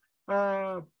course,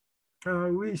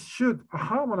 we should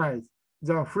harmonize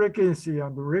the frequency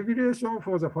and regulation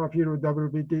for the far-field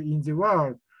WPT in the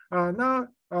world. Now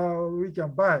we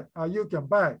can buy, you can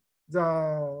buy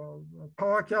the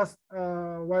PowerCast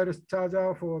wireless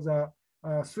charger for the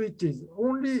switches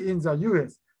only in the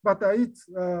US, but it's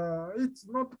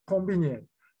not convenient.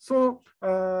 So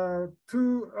to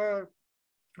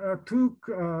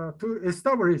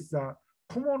establish the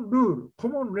common rule,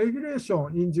 common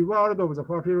regulation in the world of the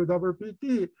far-field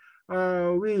WPT,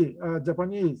 we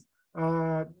Japanese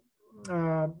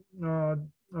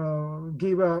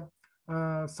give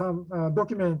some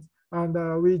documents,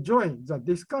 and we join the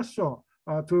discussion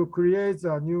to create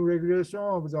a new regulation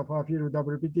of the far-field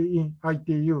WPT in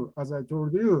ITU, as I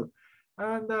told you.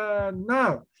 And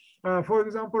now, for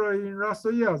example, in last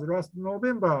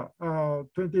November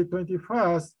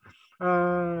 2021,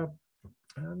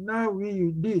 now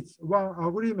we reached one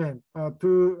agreement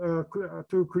to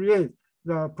create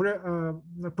the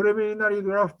preliminary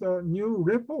draft new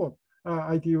report,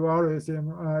 ITU,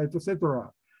 RSM, etc.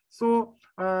 So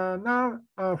now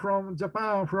from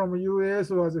Japan, from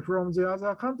US, or from the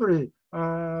other country,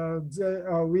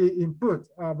 we input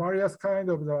various kind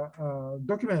of the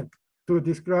document to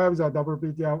describe the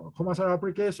WPT commercial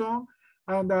application.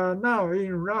 And now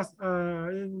in last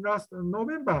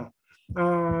November,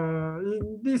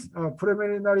 in this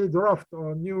preliminary draft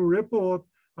new report,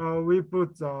 we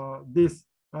put this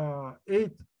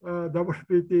 8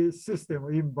 WPT system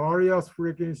in various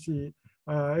frequency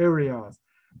areas.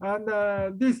 And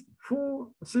this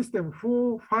system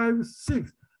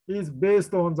 456 is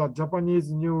based on the Japanese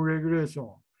new regulation.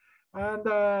 And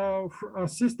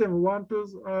system 1,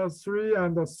 2, 3,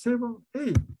 and 7,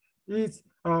 8 is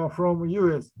from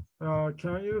US.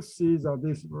 Can you see that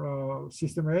this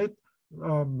system 8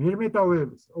 millimeter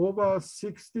waves over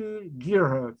 60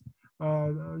 gigahertz?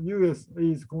 US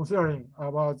is considering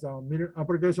about the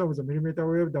application of the millimeter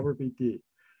wave WPT.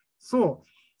 So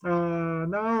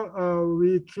now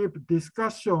we keep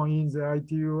discussion in the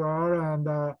ITUR, and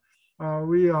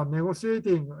we are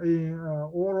negotiating in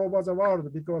all over the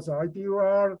world, because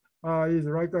ITUR is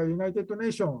like a United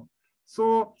Nations.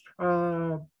 So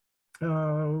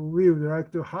we would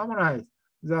like to harmonize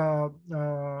the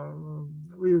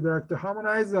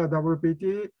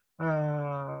WPT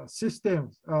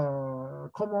systems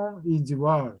common in the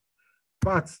world.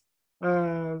 But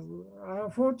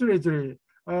unfortunately,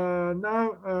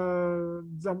 now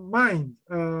the mind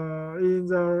in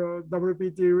the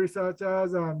WPT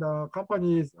researchers and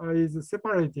companies is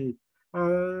separated.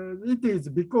 It is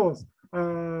because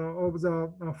of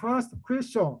the first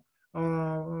question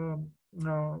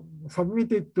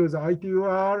submitted to the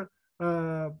ITUR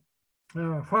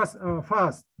first.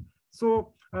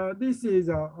 So this is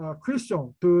a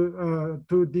question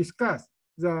to discuss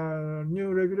the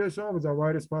new regulation of the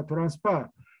wireless power transfer.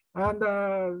 And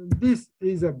this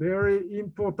is a very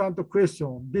important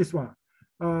question, this one.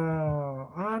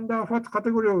 Under what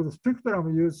category of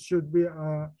spectrum use should be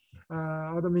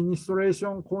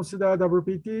administration consider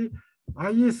WPT,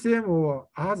 ISM, or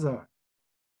other?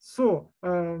 So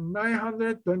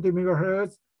 920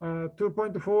 megahertz,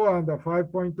 2.4 and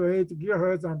 5.8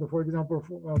 gigahertz, and for example,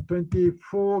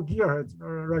 24 gigahertz,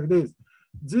 like this.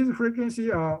 These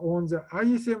frequencies are on the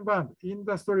ISM band,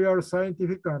 industrial,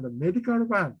 scientific, and medical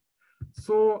band.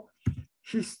 So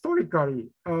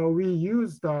historically, we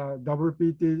use the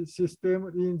WPT system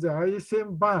in the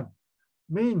ISM band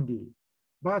mainly.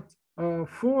 But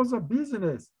for the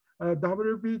business,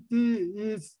 WPT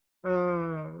is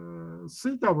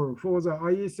suitable for the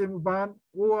ISM band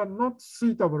or not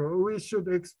suitable. We should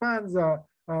expand the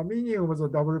meaning of the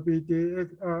WPT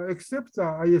except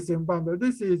the ISM band.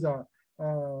 This is a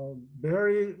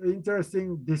very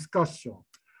interesting discussion.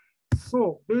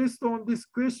 So based on this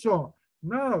question,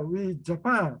 now we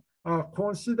Japan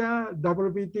consider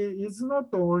WPT is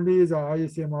not only the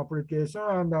ISM application,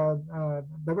 and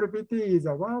WPT is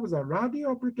one of the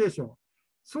radio application.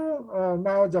 So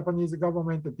now Japanese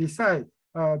government decide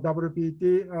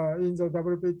WPT in the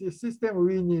WPT system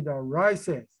we need a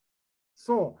license.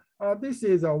 So this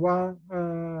is one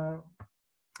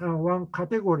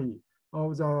category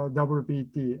of the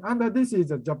WPT, and this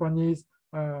is a Japanese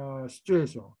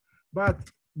situation. But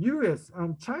US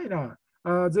and China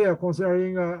they are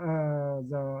considering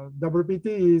the WPT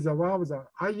is one of the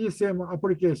ISM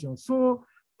applications. So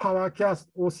PowerCast,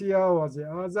 OCR was the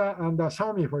other, and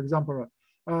Xiaomi, for example,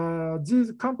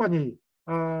 these companies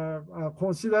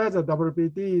consider the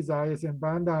WPT is ISM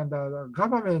band, and the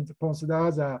government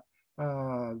considers the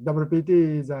WPT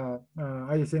is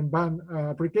ISM band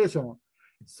application.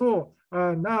 So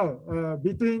now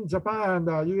between Japan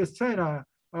and US, China,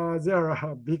 there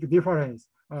are a big difference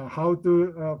how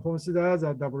to consider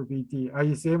the WPT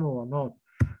ISM or not.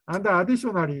 And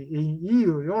additionally, in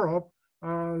EU, Europe,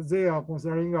 they are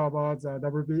considering about the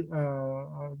WPT.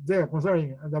 They are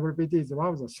considering WPT is one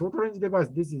of the short-range device.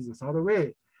 This is the third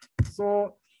way.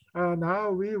 So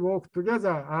now we work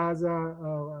together as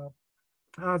a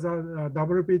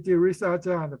WPT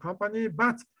researcher and company,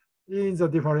 but in the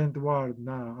different world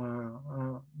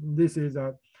now. This is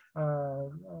a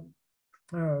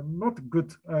not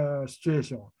good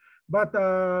situation. But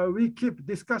we keep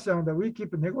discussion, we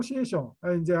keep negotiation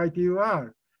in the IT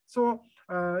world. So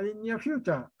in near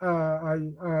future, I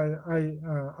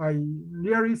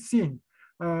really think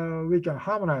we can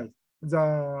harmonize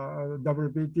the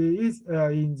WPT is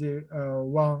in the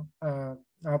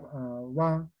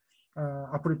one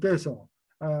application.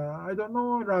 I don't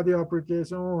know radio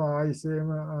application or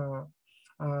ISM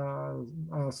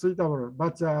suitable,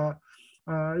 but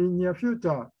in near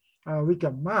future we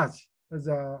can merge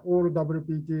the all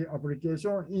WPT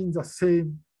application in the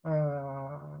same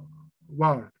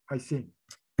world, I think.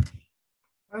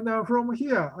 And from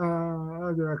here,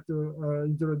 I'd like to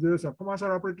introduce a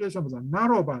commercial application of the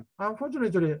narrowband.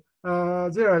 Unfortunately,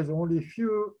 there is only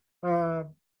few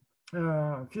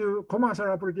commercial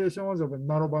applications of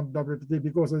narrowband WPT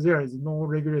because there is no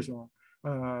regulation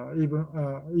even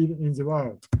in the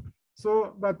world.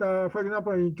 So, but for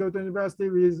example, in Kyoto University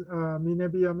with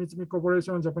Minebeam Mitsumi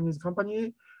Corporation, Japanese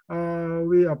company,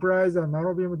 we apply the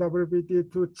narrowbeam WPT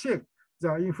to check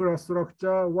the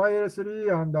infrastructure wirelessly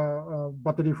and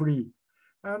battery free.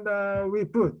 And we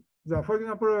put the, for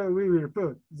example, we will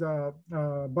put the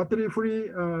battery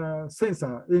free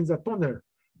sensor in the tunnel.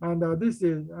 And this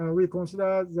is, we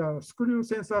consider the screw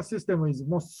sensor system is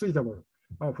most suitable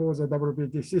for the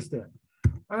WPT system.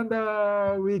 And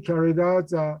we carried out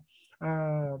the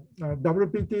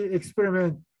WPT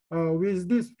experiment with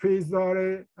this phased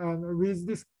array and with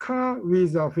this car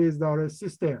with a phased array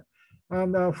system.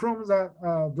 And from the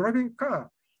driving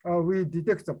car, we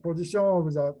detect the position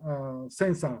of the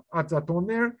sensor at the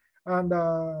tunnel, and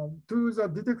to the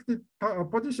detected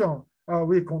position,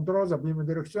 we control the beam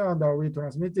direction and we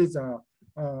transmit the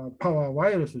power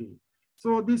wirelessly.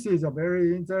 So this is a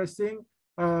very interesting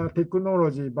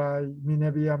technology by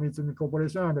Minebeam Mitsumi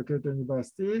Corporation and Kyoto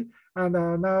University.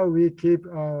 And now we keep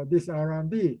this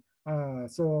R&D. And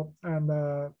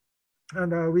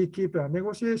we keep a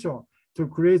negotiation to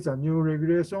create a new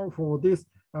regulation for this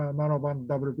narrowband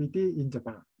WPT in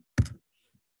Japan.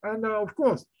 And of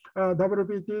course,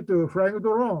 WPT to flying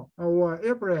drone or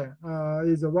airplane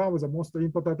is one of the most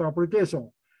important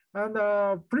applications. And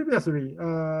previously,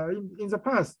 in the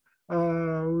past,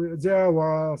 there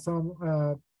were some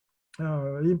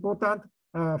important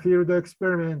field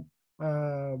experiment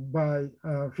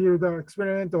field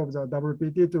experiment of the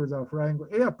WPT to the flying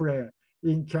airplane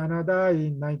in Canada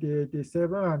in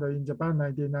 1987 and in Japan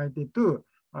 1992.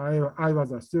 I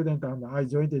was a student and I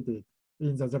joined it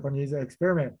in the Japanese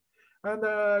experiment. And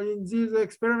in this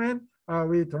experiment,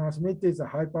 we transmitted the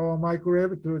high power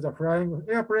microwave to the flying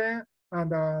airplane,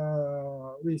 and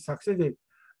we succeeded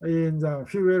in the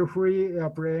fuel-free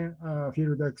airplane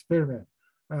field experiment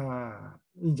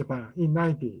in Japan in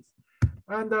 90s.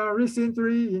 And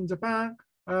recently in Japan,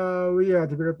 we are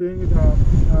developing the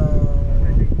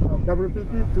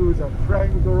WPT to the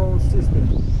flying drone system.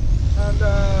 And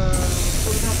for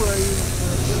example, in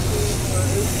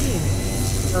 2018,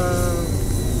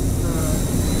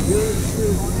 this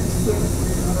system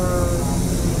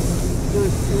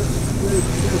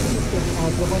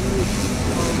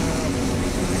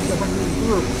Japanese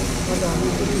group and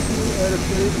Mitsubishi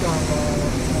Electric and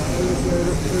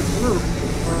Electric group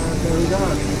carried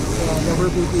out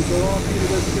WPT drone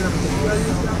field experiment. Here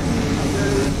you can see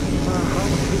how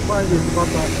to find it, but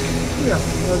here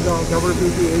the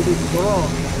WPT aided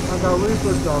drone, and we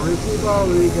put the receiver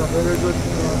with a very good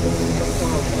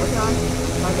pattern,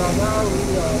 and now we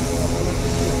are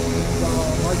the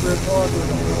microphone to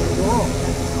the drone.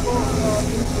 So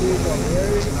this is a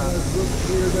very good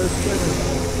field experiment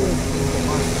in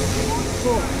Japan.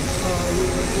 So we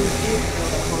keep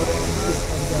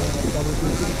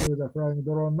to the flying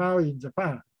drone now in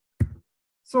Japan.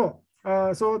 So,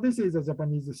 so this is the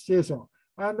Japanese situation.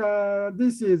 And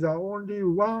this is only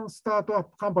one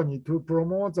startup company to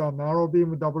promote the narrow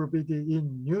beam WPT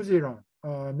in New Zealand,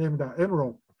 named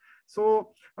Emerald.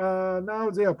 So now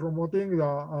they are promoting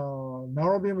the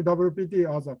narrow beam WPT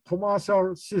as a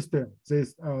commercial system,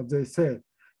 they said.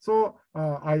 So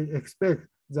I expect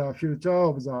the future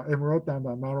of the Emerald and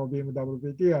the narrow beam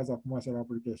WPT as a commercial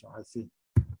application, I see.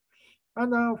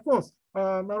 And of course,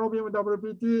 narrow beam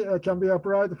WPT can be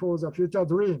applied for the future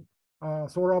dream,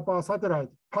 solar power satellite,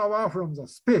 power from the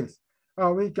space.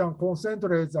 We can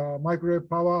concentrate the microwave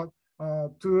power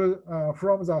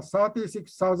from the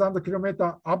 36,000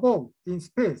 kilometers above in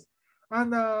space.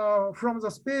 And from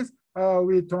the space,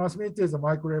 we transmitted the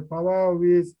microwave power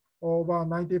with over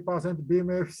 90% beam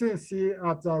efficiency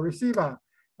at the receiver.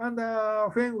 And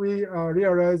when we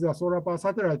realize the solar power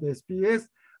satellite SPS,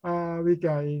 we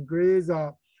can increase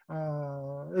the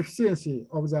efficiency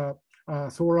of the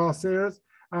solar cells,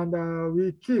 and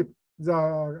we keep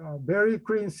the very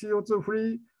clean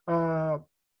CO2-free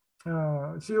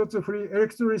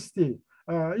electricity,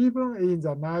 even in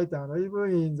the night and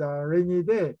even in the rainy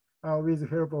day, with the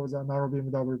help of the narrow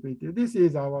beam WPT. This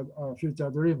is our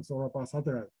future dream solar power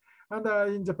satellite. And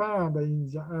in Japan and in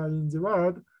the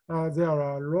world, there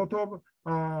are a lot of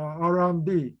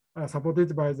R&D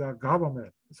supported by the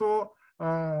government. So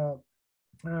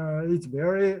it's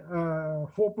very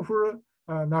hopeful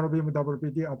narrow beam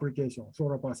WPT application,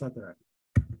 solar power satellite.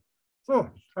 So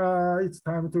it's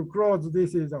time to close.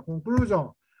 This is a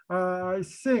conclusion. I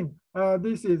think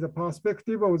this is a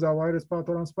perspective of the wireless power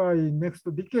transfer in next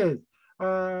decade.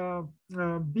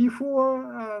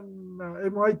 Before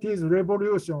MIT's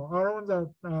revolution around the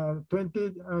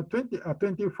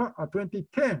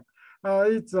 2010,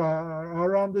 it's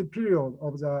around the period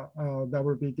of the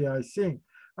WPT, I think.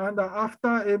 And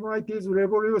after MIT's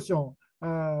revolution,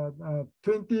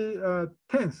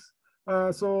 2010s,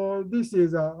 so this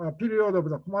is a period of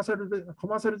the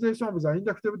commercialization of the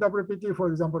inductive WPT, for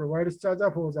example, wireless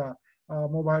charger for the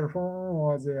mobile phone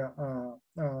or the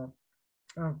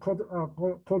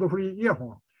code-free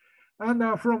earphone.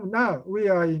 And from now, we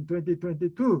are in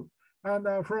 2022. And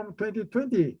from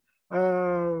 2020,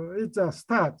 it's a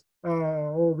start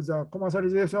of the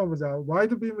commercialization of the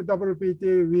wide beam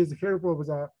WPT with help of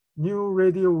the new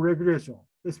radio regulation,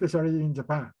 especially in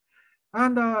Japan.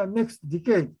 And next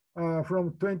decade,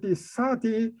 from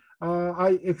 2030,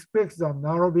 I expect the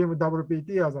narrow beam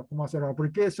WPT as a commercial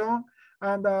application.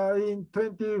 And in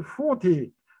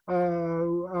 2040,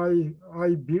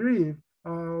 I believe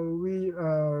we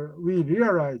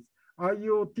realize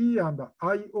IoT and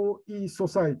IoE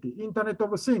society, Internet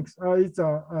of Things.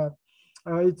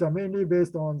 It's mainly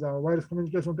based on the wireless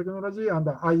communication technology and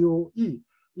the IoE,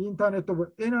 Internet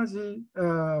of Energy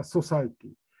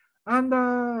society. And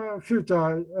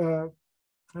future,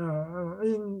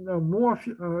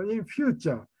 in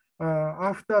future,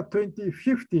 after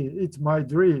 2050, it's my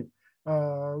dream.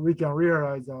 We can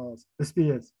realize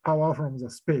SPS, power from the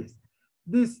space.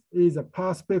 This is a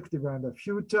perspective and a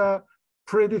future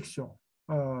prediction,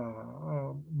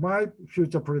 my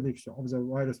future prediction of the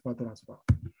wireless power transfer.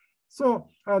 So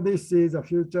this is a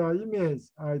future image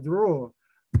I draw,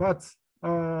 but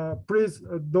please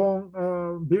don't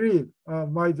believe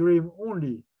my dream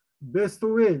only. Best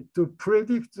way to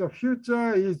predict the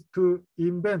future is to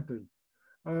invent it.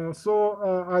 So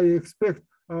I expect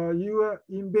your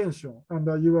invention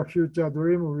and your future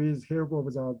dream with help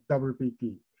of the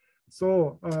WPT.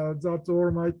 So that's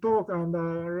all my talk, and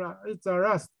it's a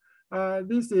last.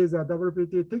 This is a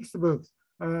WPT textbook.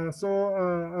 So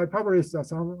I published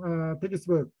some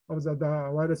textbook of the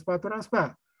wireless power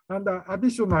transfer. And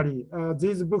additionally,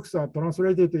 these books are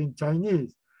translated in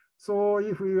Chinese. So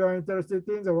if you are interested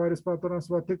in the wireless power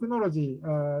transfer technology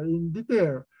in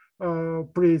detail,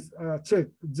 please check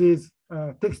these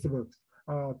textbooks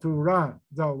to learn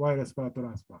the wireless power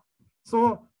transfer.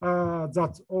 So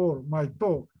that's all my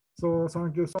talk. So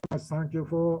thank you so much. Thank you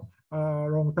for a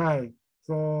long time.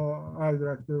 So I'd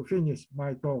like to finish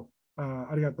my talk.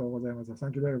 ありがとうございます。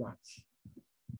Thank you very much.